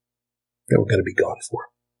be gone for,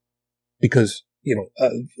 because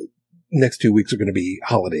next 2 weeks are going to be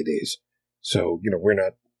holiday days. So we're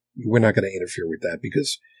not going to interfere with that,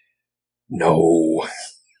 because no,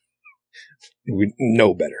 we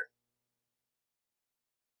know better.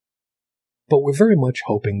 But we're very much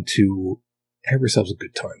hoping to have ourselves a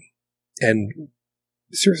good time, and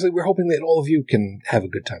seriously, we're hoping that all of you can have a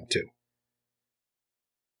good time too.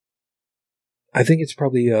 I think it's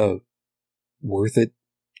probably worth it,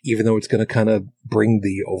 even though it's going to kind of bring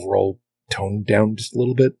the overall tone down just a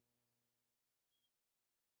little bit.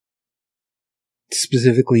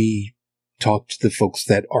 Specifically, talk to the folks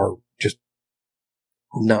that are just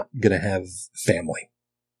not going to have family.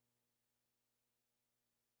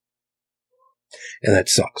 And that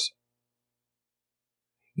sucks.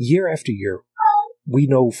 Year after year, we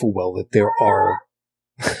know full well that there are...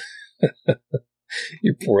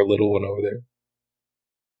 Your poor little one over there.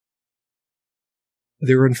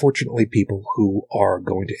 There are unfortunately people who are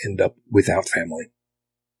going to end up without family.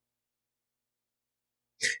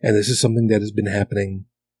 And this is something that has been happening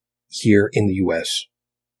here in the U.S.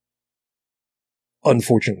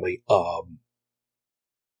 Unfortunately,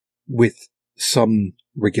 with some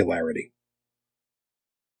regularity.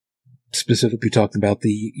 Specifically talking about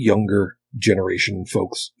the younger generation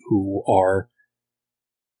folks who are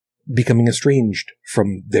becoming estranged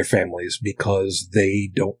from their families because they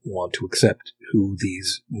don't want to accept who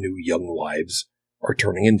these new young lives are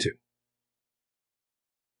turning into.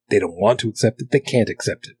 They don't want to accept it. They can't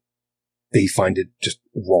accept it. They find it just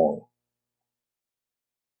wrong.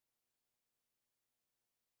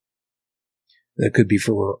 That could be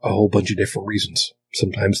for a whole bunch of different reasons.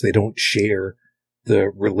 Sometimes they don't share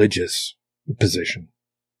the religious position.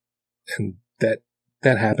 And that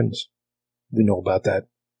happens. We know about that.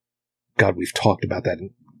 God, we've talked about that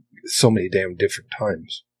in so many damn different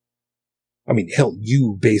times. I mean, hell,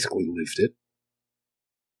 you basically lived it.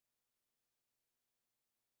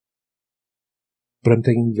 But I'm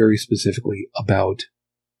thinking very specifically about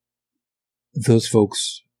those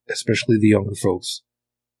folks, especially the younger folks,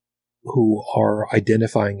 who are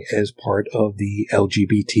identifying as part of the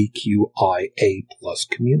LGBTQIA plus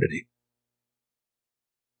community.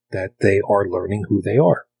 That they are learning who they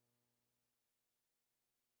are.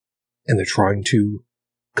 And they're trying to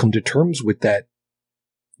come to terms with that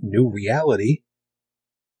new reality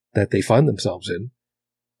that they find themselves in,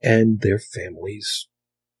 and their families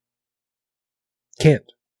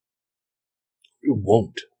can't. It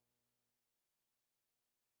won't.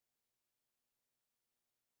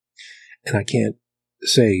 And I can't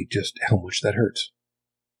say just how much that hurts.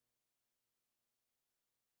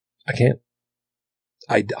 I can't.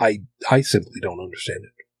 I simply don't understand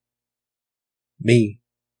it. Me.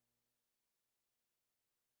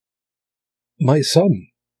 My son,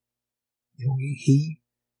 he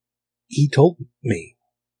told me,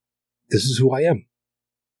 this is who I am.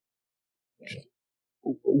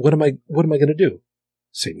 What am I going to do?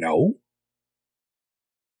 Say no?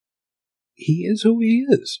 He is who he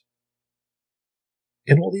is.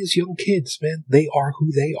 And all these young kids, man, they are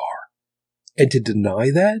who they are. And to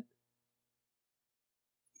deny that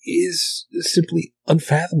is simply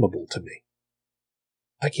unfathomable to me.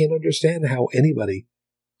 I can't understand how anybody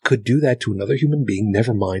could do that to another human being,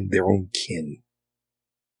 never mind their own kin.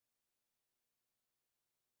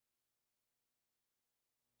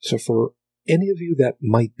 So for any of you that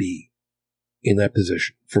might be in that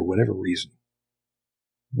position, for whatever reason,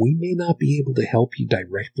 we may not be able to help you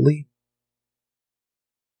directly,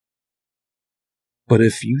 but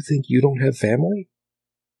if you think you don't have family,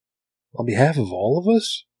 on behalf of all of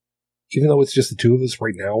us, even though it's just the two of us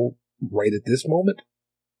right now, right at this moment,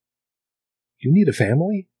 you need a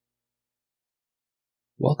family?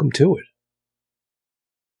 Welcome to it.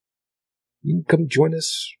 You can come join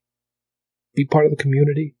us, be part of the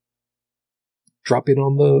community, drop in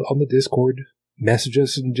on the Discord, message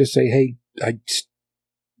us and just say, hey, I just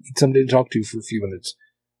need somebody to talk to for a few minutes.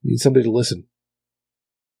 I need somebody to listen.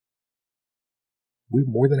 We're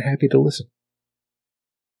more than happy to listen.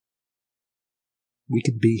 We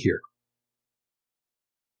can be here.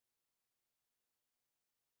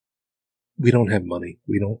 We don't have money.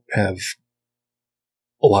 We don't have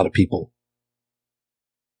a lot of people.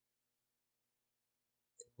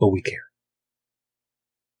 But we care.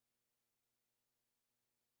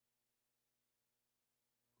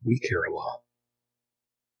 We care a lot.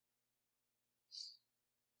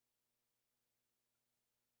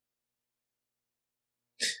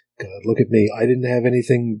 God, look at me. I didn't have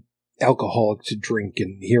anything alcoholic to drink,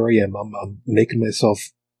 and here I am. I'm making myself...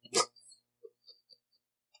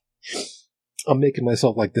 I'm making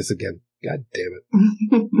myself like this again. God damn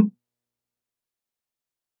it.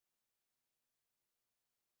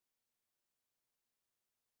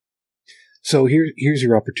 So here's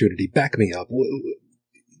your opportunity. Back me up.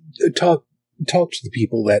 Talk to the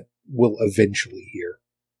people that will eventually hear.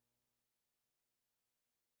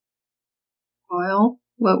 Well,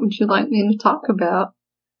 what would you like me to talk about?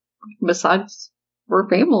 Besides, we're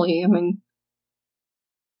family. I mean,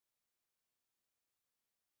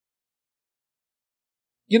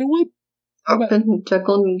 you know what? I've been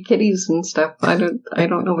juggling kitties and stuff. I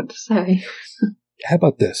don't know what to say. How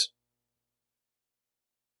about this?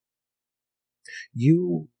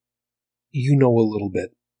 You know a little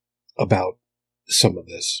bit about some of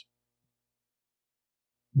this.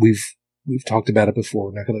 We've talked about it before.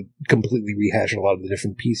 We're not going to completely rehash a lot of the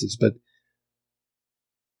different pieces, but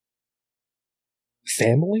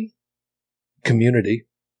family, community,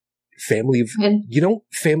 family of,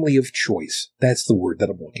 family of choice. That's the word that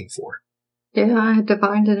I'm looking for. Yeah, I had to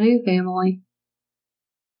find a new family.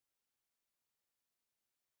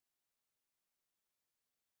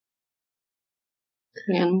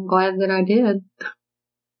 And I'm glad that I did.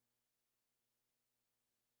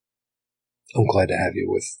 I'm glad to have you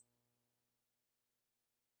with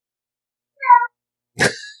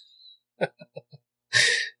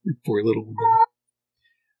Poor little woman.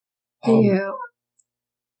 Yeah.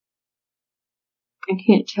 I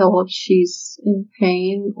can't tell if she's in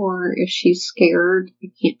pain or if she's scared. I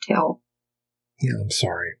can't tell. Yeah, I'm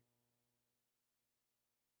sorry.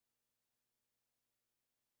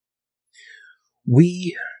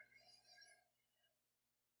 We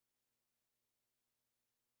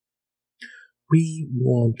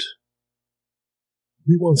want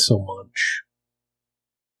so much.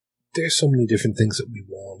 There's so many different things that we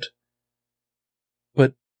want.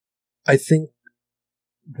 But I think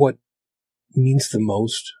what means the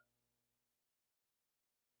most,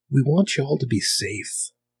 we want y'all to be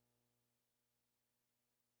safe.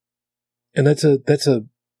 And that's a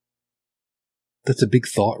big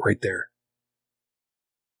thought right there.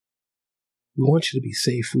 We want you to be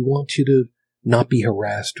safe. We want you to not be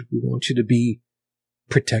harassed. We want you to be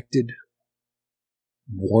protected,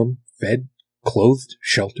 warm, fed, clothed,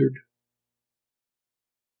 sheltered.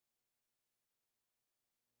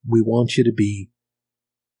 We want you to be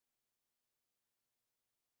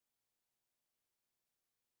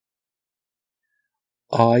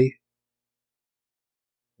I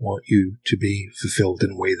want you to be fulfilled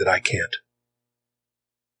in a way that I can't.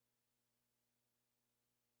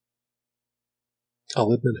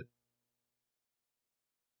 I'll admit it.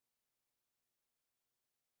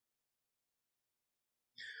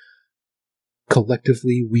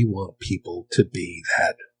 Collectively, we want people to be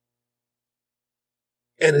that.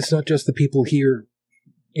 And it's not just the people here,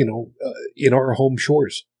 in our home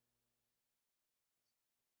shores.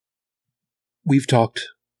 We were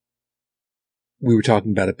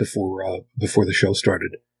talking about it before the show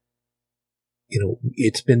started.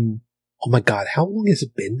 It's been, oh my God, how long has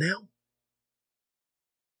it been now?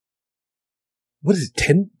 What is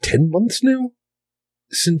it, 10 months now?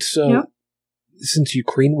 Since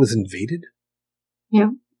Ukraine was invaded?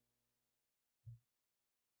 Yeah.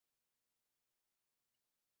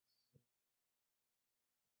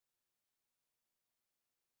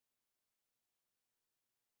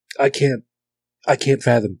 I can't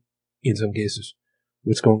fathom, in some cases,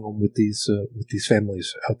 what's going on with these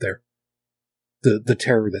families out there. The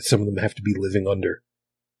terror that some of them have to be living under.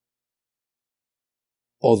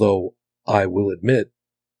 Although, I will admit,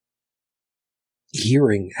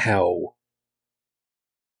 hearing how...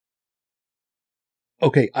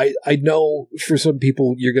 Okay, I know for some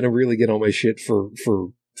people you're going to really get on my shit for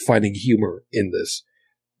finding humor in this.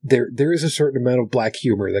 There is a certain amount of black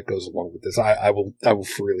humor that goes along with this. I will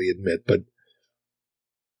freely admit,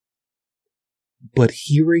 but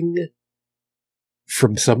hearing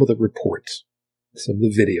from some of the reports, some of the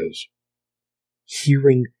videos,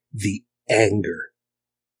 hearing the anger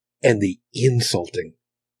and the insulting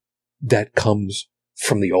that comes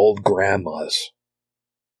from the old grandmas,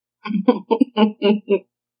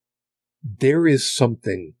 there is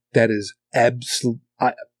something that is absolute.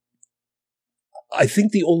 I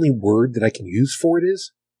think the only word that I can use for it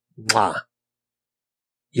is mwah.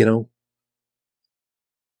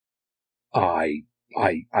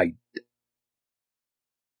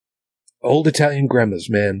 Old Italian grandmas,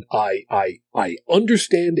 man. I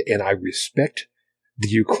understand and I respect the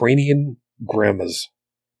Ukrainian grandmas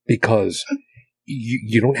because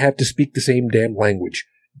you don't have to speak the same damn language.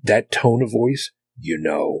 That tone of voice, You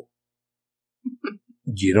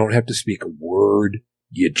don't have to speak a word.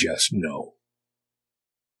 You just know.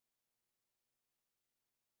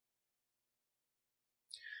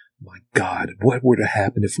 My God, what would have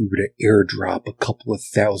happened if we were to airdrop a couple of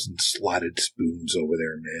thousand slotted spoons over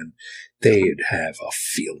there, man? They'd have a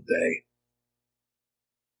field day.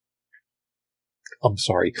 I'm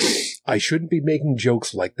sorry. I shouldn't be making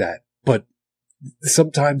jokes like that, but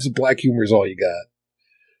sometimes black humor is all you got.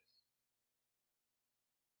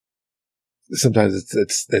 Sometimes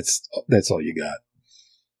that's all you got.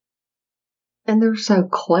 And they're so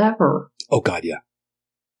clever. Oh God, yeah.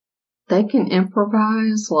 They can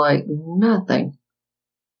improvise like nothing.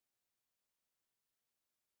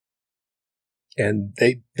 And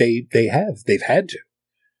they've had to.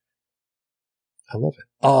 I love it.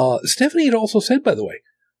 Stephanie had also said, by the way,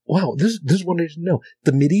 wow, this is one I didn't know.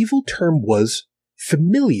 The medieval term was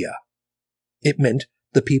familia. It meant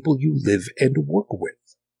the people you live and work with.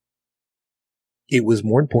 It was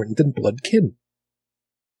more important than blood kin.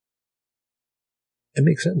 It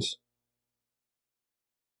makes sense.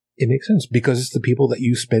 It makes sense because it's the people that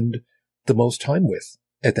you spend the most time with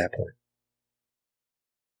at that point.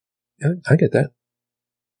 Yeah, I get that.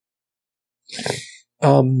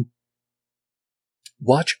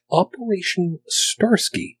 Watch Operation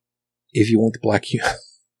Starsky if you want the black humor.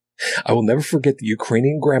 I will never forget the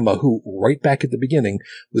Ukrainian grandma who, right back at the beginning,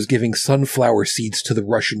 was giving sunflower seeds to the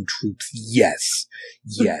Russian troops. Yes.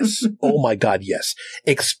 Yes. Oh my God, yes.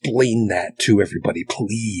 Explain that to everybody,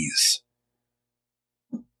 please.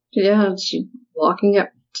 Yeah, she walking up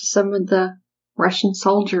to some of the Russian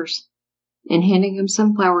soldiers and handing them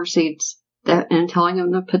sunflower seeds and telling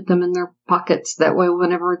them to put them in their pockets. That way,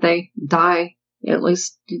 whenever they die, at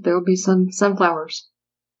least there will be some sunflowers.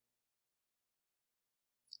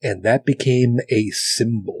 And that became a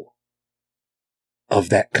symbol of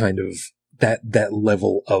that kind of, that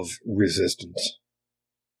level of resistance.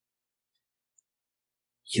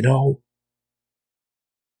 You know,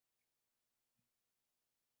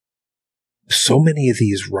 so many of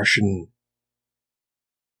these Russian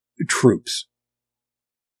troops,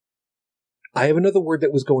 I have another word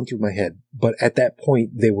that was going through my head, but at that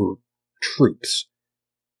point they were troops,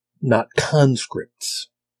 not conscripts,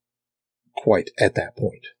 quite at that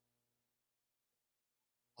point.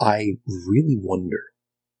 I really wonder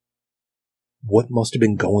what must have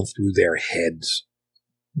been going through their heads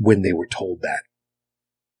when they were told that.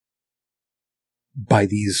 By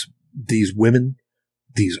these women,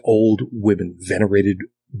 these old women, venerated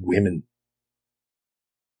women,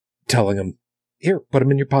 telling them, here, put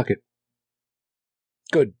them in your pocket.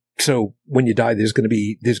 Good. So when you die, there's going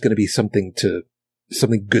to be something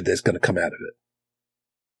good that's going to come out of it.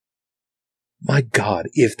 My God,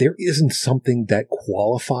 if there isn't something that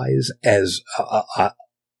qualifies as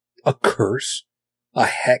a curse, a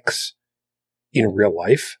hex in real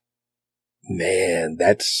life, man,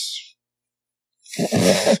 that's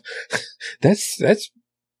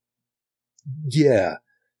yeah,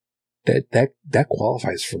 that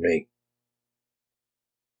qualifies for me.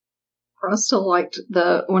 I still liked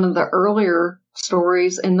one of the earlier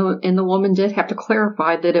stories, and the woman did have to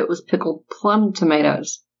clarify that it was pickled plum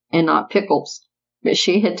tomatoes and not pickles. But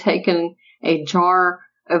she had taken a jar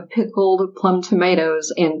of pickled plum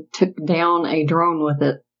tomatoes and took down a drone with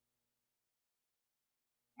it.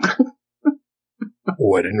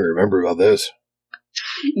 Oh, I didn't remember about this.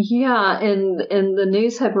 Yeah, and the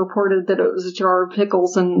news had reported that it was a jar of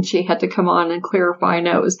pickles, and she had to come on and clarify,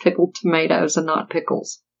 no, it was pickled tomatoes and not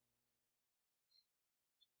pickles.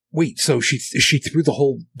 Wait, so she threw the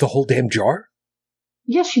whole damn jar?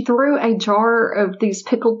 Yes, she threw a jar of these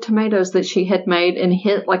pickled tomatoes that she had made and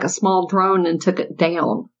hit like a small drone and took it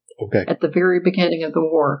down. Okay. At the very beginning of the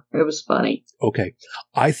war. It was funny. Okay.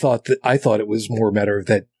 I thought it was more a matter of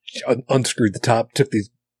that unscrewed the top, took these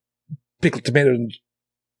pickled tomatoes and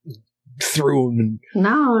threw them. And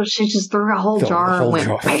no, she just threw a whole jar and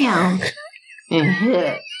went bam and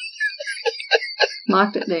hit.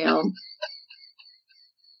 Knocked it down.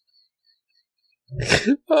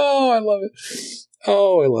 Oh, I love it.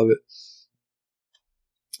 Oh, I love it.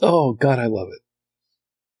 Oh, God, I love it.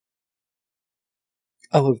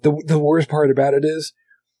 I love it. The worst part about it is,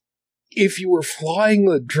 if you were flying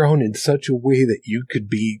the drone in such a way that you could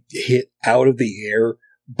be hit out of the air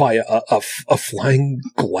by a flying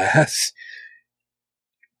glass,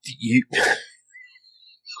 you...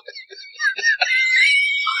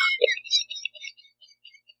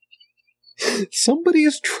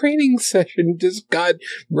 Somebody's training session just got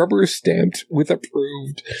rubber stamped with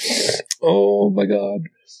approved. Oh my God.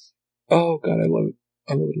 Oh God, I love it.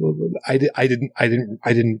 I love it. I love it.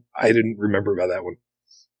 I didn't remember about that one.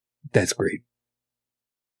 That's great.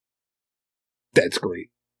 That's great.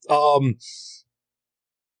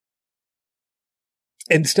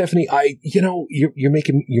 And Stephanie, you're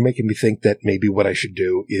making me think that maybe what I should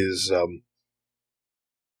do is,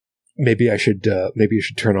 maybe I should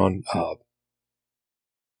turn on,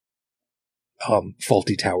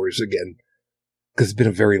 Fawlty Towers again, because it's been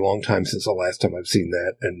a very long time since the last time I've seen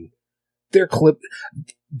that, and they're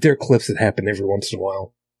clips that happen every once in a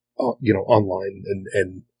while, online,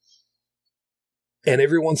 and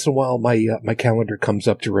every once in a while my calendar comes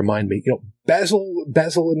up to remind me, Basil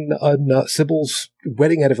and Sybil's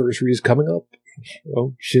wedding anniversary is coming up.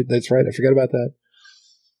 Oh shit, that's right, I forgot about that.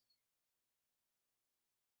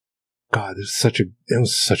 God, it was such a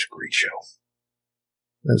great show.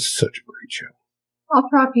 That's such a great show. I'll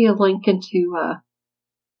drop you a link into,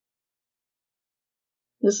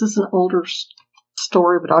 this is an older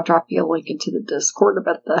story, but I'll drop you a link into the Discord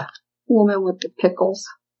about the woman with the pickled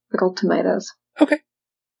tomatoes. Okay.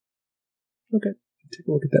 Take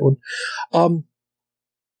a look at that one.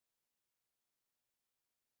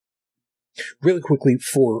 Really quickly,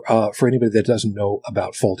 for anybody that doesn't know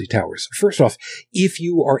about Fawlty Towers, first off, if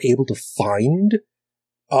you are able to find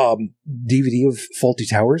DVD of Fawlty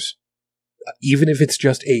Towers, even if it's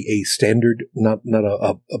just a standard, not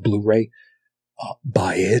a Blu-ray,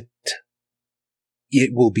 buy it.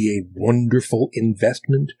 it will be a wonderful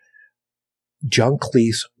investment. John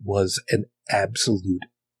Cleese was an absolute,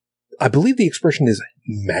 I believe the expression is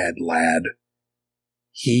mad lad.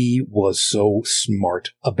 He was so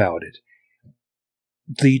smart about it.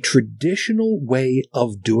 The traditional way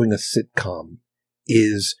of doing a sitcom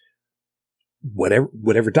is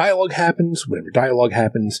whatever dialogue happens,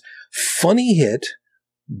 funny hit,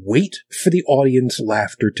 wait for the audience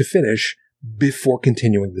laughter to finish before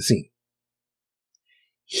continuing the scene.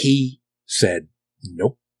 He said,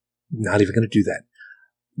 nope, not even going to do that.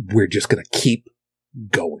 We're just going to keep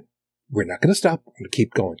going. We're not going to stop. We're going to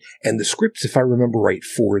keep going. And the scripts, if I remember right,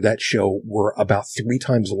 for that show were about 3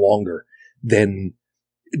 times longer than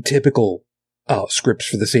typical scripts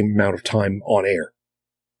for the same amount of time on air,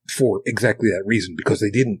 for exactly that reason, because they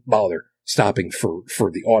didn't bother stopping for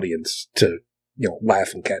the audience to,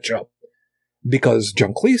 laugh and catch up. Because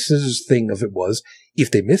John Cleese's thing of it was,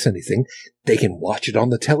 if they miss anything, they can watch it on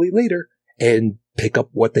the telly later and pick up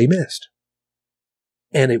what they missed.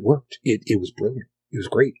 And it worked. It was brilliant. It was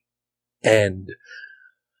great. And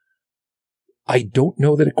I don't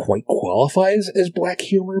know that it quite qualifies as black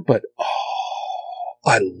humor, but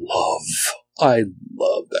I love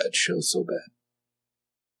that show so bad.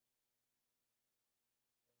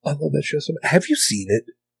 I love that show so bad. Have you seen it?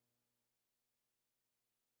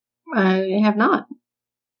 I have not.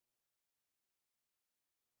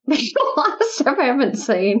 There's a lot of stuff I haven't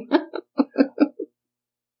seen.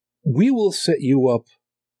 We will set you up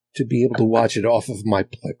to be able to watch it off of my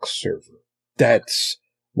Plex server. That's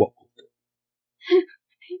what we'll do.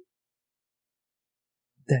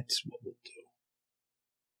 That's what we'll do.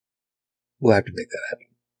 We'll have to make that happen.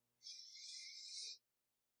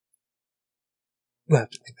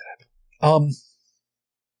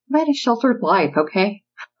 I had a sheltered life, okay?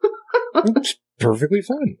 It's perfectly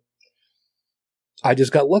fine. I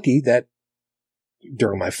just got lucky that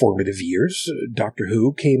during my formative years, Doctor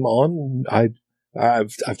Who came on.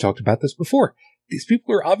 I've talked about this before. These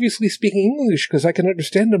people are obviously speaking English because I can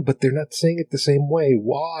understand them, but they're not saying it the same way.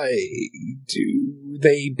 Why do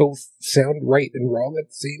they both sound right and wrong at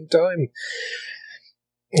the same time?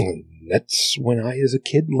 And that's when I, as a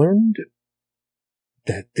kid, learned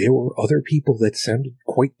that there were other people that sounded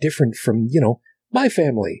quite different from, my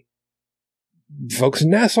family. Folks in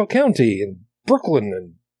Nassau County and Brooklyn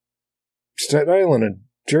and Staten Island and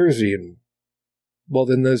Jersey and, well,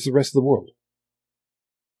 then there's the rest of the world.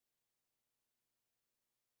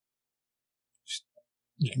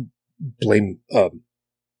 You can blame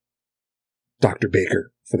Dr.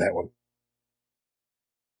 Baker for that one.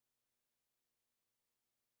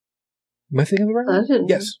 Am I thinking of the right one?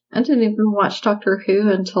 Yes. I didn't even watch Doctor Who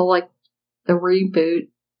until, the reboot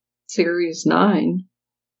Series 9.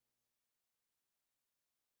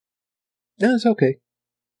 No, it's okay.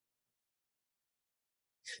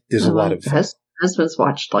 There's a lot of... Husband's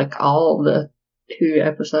watched, all the Who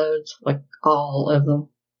episodes, all of them.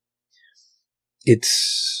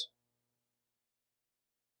 It's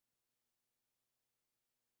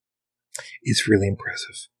really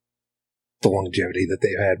impressive, the longevity that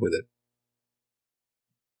they've had with it.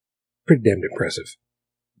 Pretty damn impressive.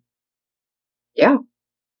 Yeah.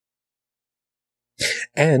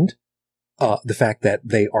 And the fact that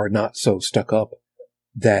they are not so stuck up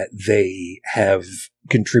that they have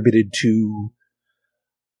contributed to,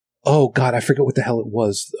 oh God, I forget what the hell it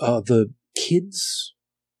was, the kids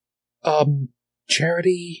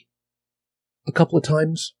charity a couple of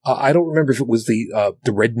times. I don't remember if it was the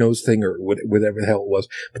Red Nose thing or whatever the hell it was,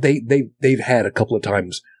 but they've had a couple of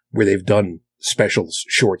times where they've done specials,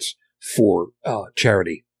 shorts for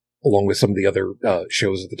charity, along with some of the other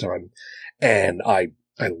shows at the time. And I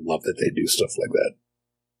love that they do stuff like that.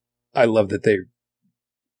 I love that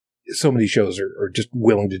so many shows are just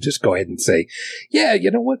willing to just go ahead and say, yeah,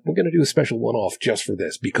 you know what? We're going to do a special one-off just for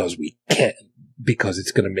this because we can, because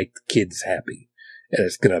it's going to make the kids happy and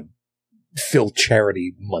it's going to fill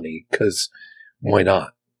charity money, because why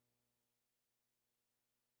not?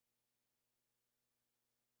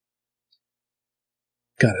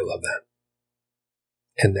 God, I love that.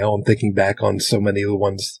 And now I'm thinking back on so many of the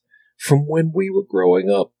ones from when we were growing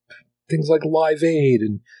up. Things like Live Aid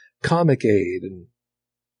and Comic Aid and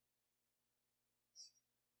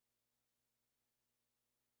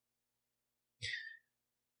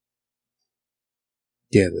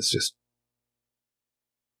yeah, that's just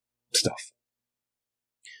stuff.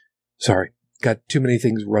 Sorry. Got too many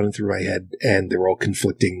things running through my head, and they're all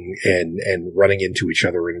conflicting and running into each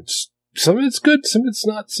other, and some of it's good, some of it's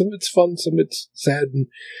not, some of it's fun, some of it's sad, and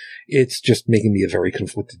it's just making me a very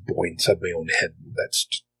conflicted boy inside my own head. That's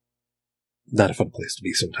not a fun place to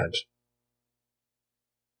be sometimes.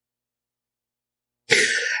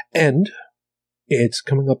 And it's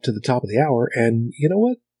coming up to the top of the hour, and you know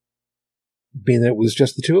what? Being that it was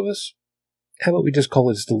just the two of us, how about we just call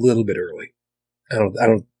it just a little bit early?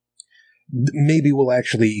 Maybe we'll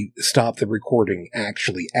actually stop the recording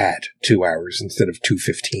actually at 2 hours instead of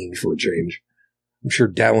 2:15 for a change. I'm sure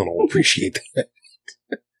Dallin will appreciate that.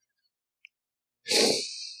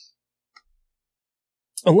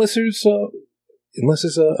 Unless there's a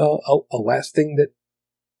last thing that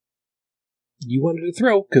you wanted to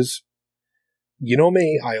throw, because you know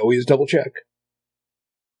me, I always double check.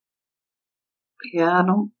 Yeah, I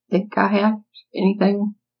don't think I have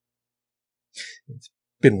anything. It's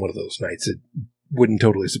been one of those nights. It wouldn't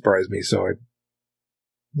totally surprise me,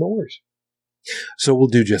 no worries. So we'll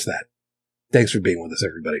do just that. Thanks for being with us,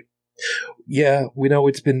 everybody. Yeah, we know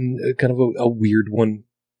it's been kind of a weird one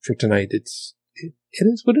for tonight. It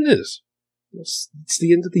is what it is. It's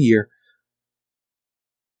the end of the year.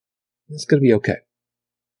 It's going to be okay.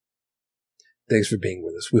 Thanks for being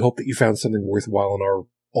with us. We hope that you found something worthwhile in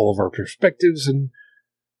all of our perspectives and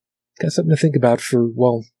got something to think about for,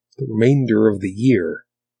 well, the remainder of the year.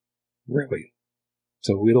 Really.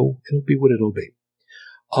 So it'll be what it'll be.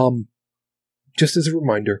 Just as a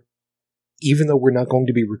reminder, even though we're not going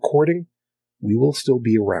to be recording, we will still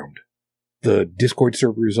be around. The Discord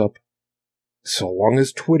server is up. So long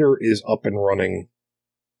as Twitter is up and running,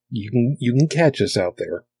 you can catch us out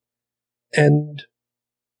there. And,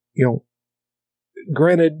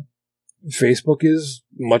 granted, Facebook is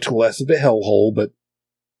much less of a hellhole, but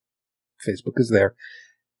Facebook is there.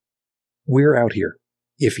 We're out here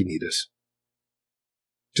if you need us.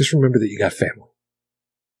 Just remember that you got family.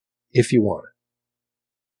 If you want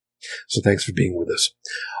it. So thanks for being with us.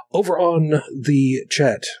 Over on the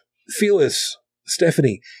chat, Phyllis,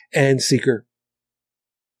 Stephanie, and Seeker,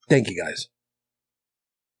 thank you guys.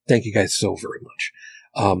 Thank you guys so very much.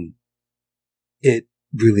 It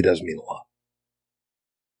really does mean a lot.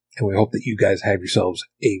 And we hope that you guys have yourselves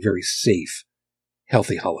a very safe,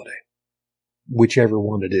 healthy holiday. Whichever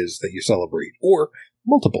one it is that you celebrate. Or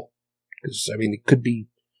multiple. Because, it could be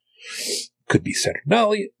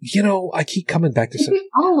Saturnalia. I keep coming back to Saturnalia.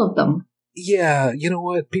 All of them. Yeah, you know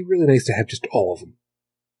what? It'd be really nice to have just all of them.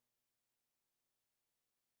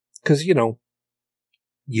 Because,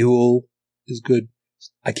 Yule is good.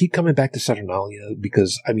 I keep coming back to Saturnalia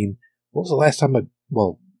because, what was the last time I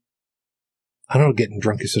don't know, getting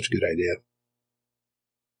drunk is such a good idea.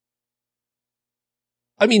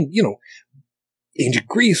 Ancient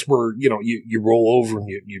Greece where, you roll over and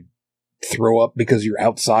you throw up because you're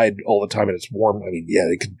outside all the time and it's warm. Yeah,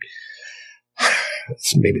 it could.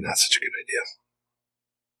 It's maybe not such a good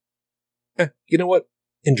idea. You know what?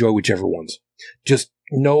 Enjoy whichever ones. Just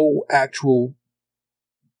no actual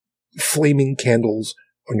flaming candles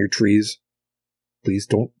on your trees. Please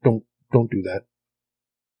don't do that.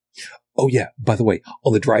 Oh yeah, by the way,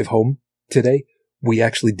 on the drive home today, we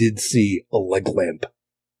actually did see a leg lamp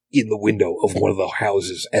in the window of one of the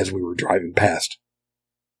houses as we were driving past.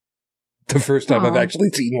 The first time I've actually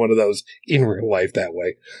seen one of those in real life that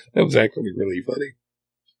way. That was actually really funny.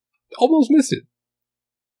 Almost missed it.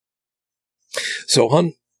 So,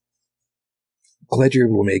 hon, glad you're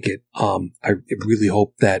able to make it. I really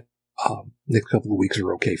hope that next couple of weeks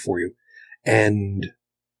are okay for you. And,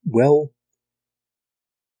 well,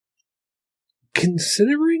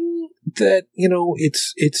 considering that,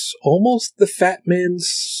 it's almost the Fat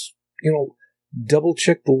Man's, double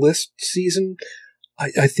check the list season,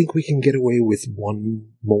 I think we can get away with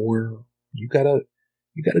one more. You got a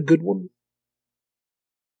good one?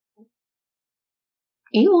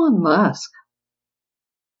 Elon Musk.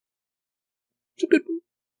 It's a good one.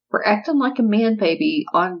 For acting like a man baby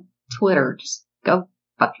on Twitter. Just go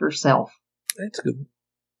fuck yourself. That's a good one.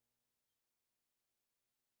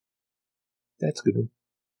 That's a good one.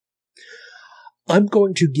 I'm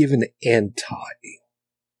going to give an anti.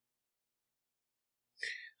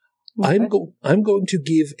 Okay. I'm going to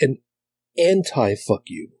give an anti-fuck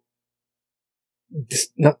you. It's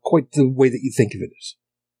not quite the way that you think of it is.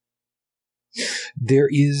 There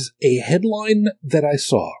is a headline that I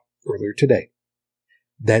saw earlier today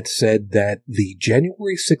that said that the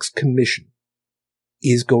January 6th Commission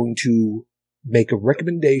is going to make a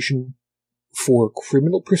recommendation for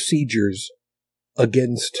criminal procedures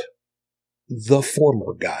against the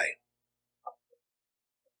former guy.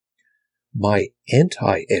 My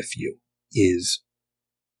anti-FU is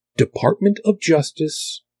Department of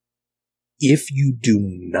Justice, if you do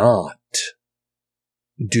not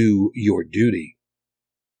do your duty,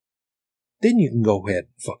 then you can go ahead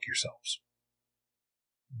and fuck yourselves.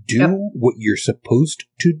 Do what you're supposed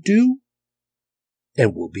to do,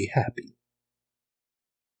 and we'll be happy.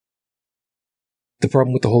 The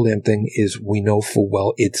problem with the whole damn thing is we know full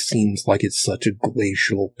well it seems like it's such a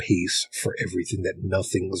glacial pace for everything that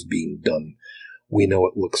nothing's being done. We know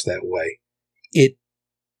it looks that way.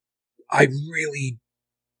 I really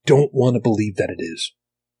don't want to believe that it is.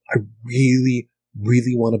 I really,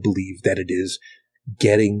 really want to believe that it is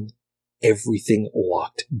getting everything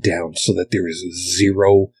locked down so that there is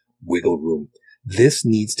zero wiggle room. This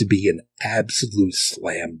needs to be an absolute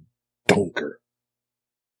slam dunker.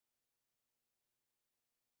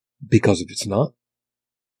 Because if it's not,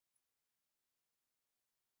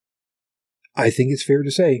 I think it's fair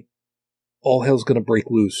to say all hell's going to break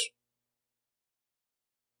loose.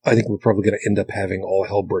 I think we're probably going to end up having all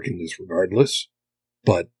hell breaking loose regardless,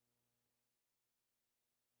 but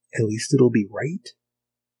at least it'll be right.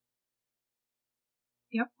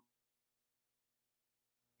 Yep.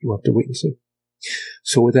 We'll have to wait and see.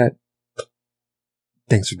 So with that,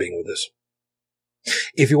 thanks for being with us.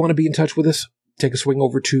 If you want to be in touch with us, take a swing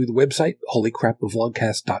over to the website,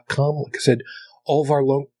 holycrapthevlogcast.com. Like I said, all of our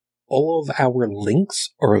links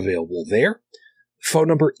are available there. Phone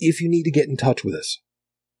number, if you need to get in touch with us,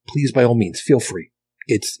 please, by all means, feel free.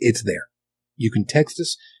 It's there. You can text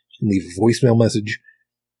us. You can leave a voicemail message.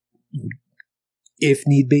 If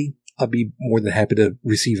need be, I'll be more than happy to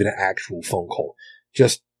receive an actual phone call.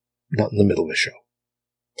 Just not in the middle of a show.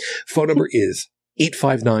 Phone number is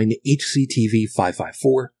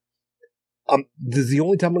 859-HCTV-554. This is the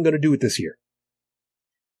only time I'm going to do it this year.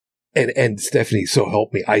 And Stephanie, so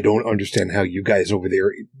help me, I don't understand how you guys over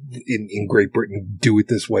there in Great Britain do it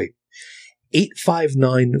this way.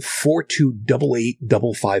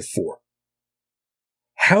 859-428-8554.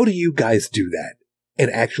 How do you guys do that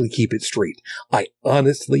and actually keep it straight? I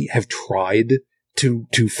honestly have tried to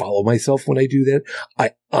follow myself when I do that.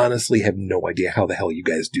 I honestly have no idea how the hell you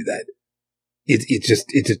guys do that. It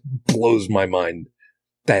just blows my mind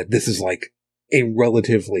that this is like a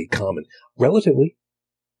relatively common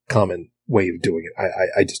way of doing it.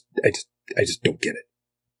 I just don't get it.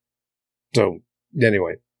 So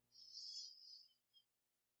anyway.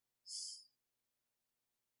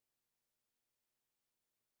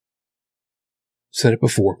 Said it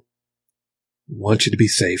before. We want you to be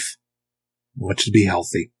safe. We want you to be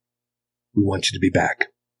healthy. We want you to be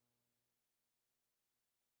back.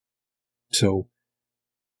 So,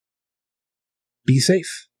 be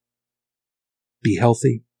safe. Be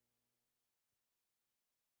healthy.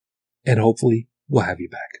 And hopefully, we'll have you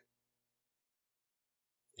back.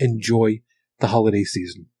 Enjoy the holiday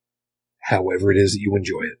season, however it is that you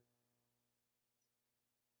enjoy it.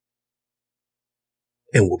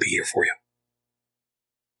 And we'll be here for you.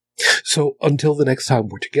 So until the next time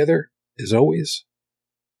we're together, as always,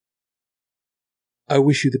 I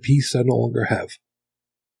wish you the peace I no longer have.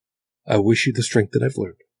 I wish you the strength that I've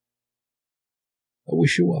learned. I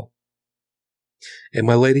wish you well. And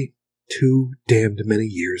my lady, too damned many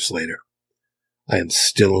years later, I am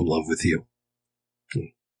still in love with you.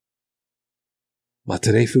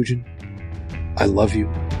 Matere Fujin, I love you.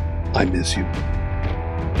 I miss you.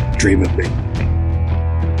 Dream of me.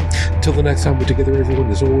 Till the next time we're together, everyone,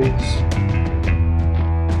 as always,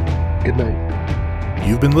 good night.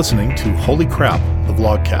 You've been listening to Holy Crap, the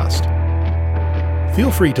Vlogcast. Feel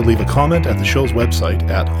free to leave a comment at the show's website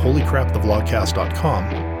at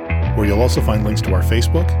holycrapthevlogcast.com, where you'll also find links to our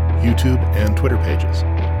Facebook, YouTube, and Twitter pages.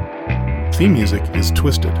 Theme music is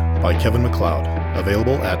Twisted by Kevin MacLeod,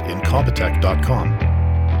 available at incompetech.com.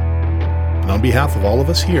 And on behalf of all of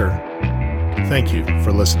us here, thank you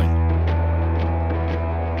for listening.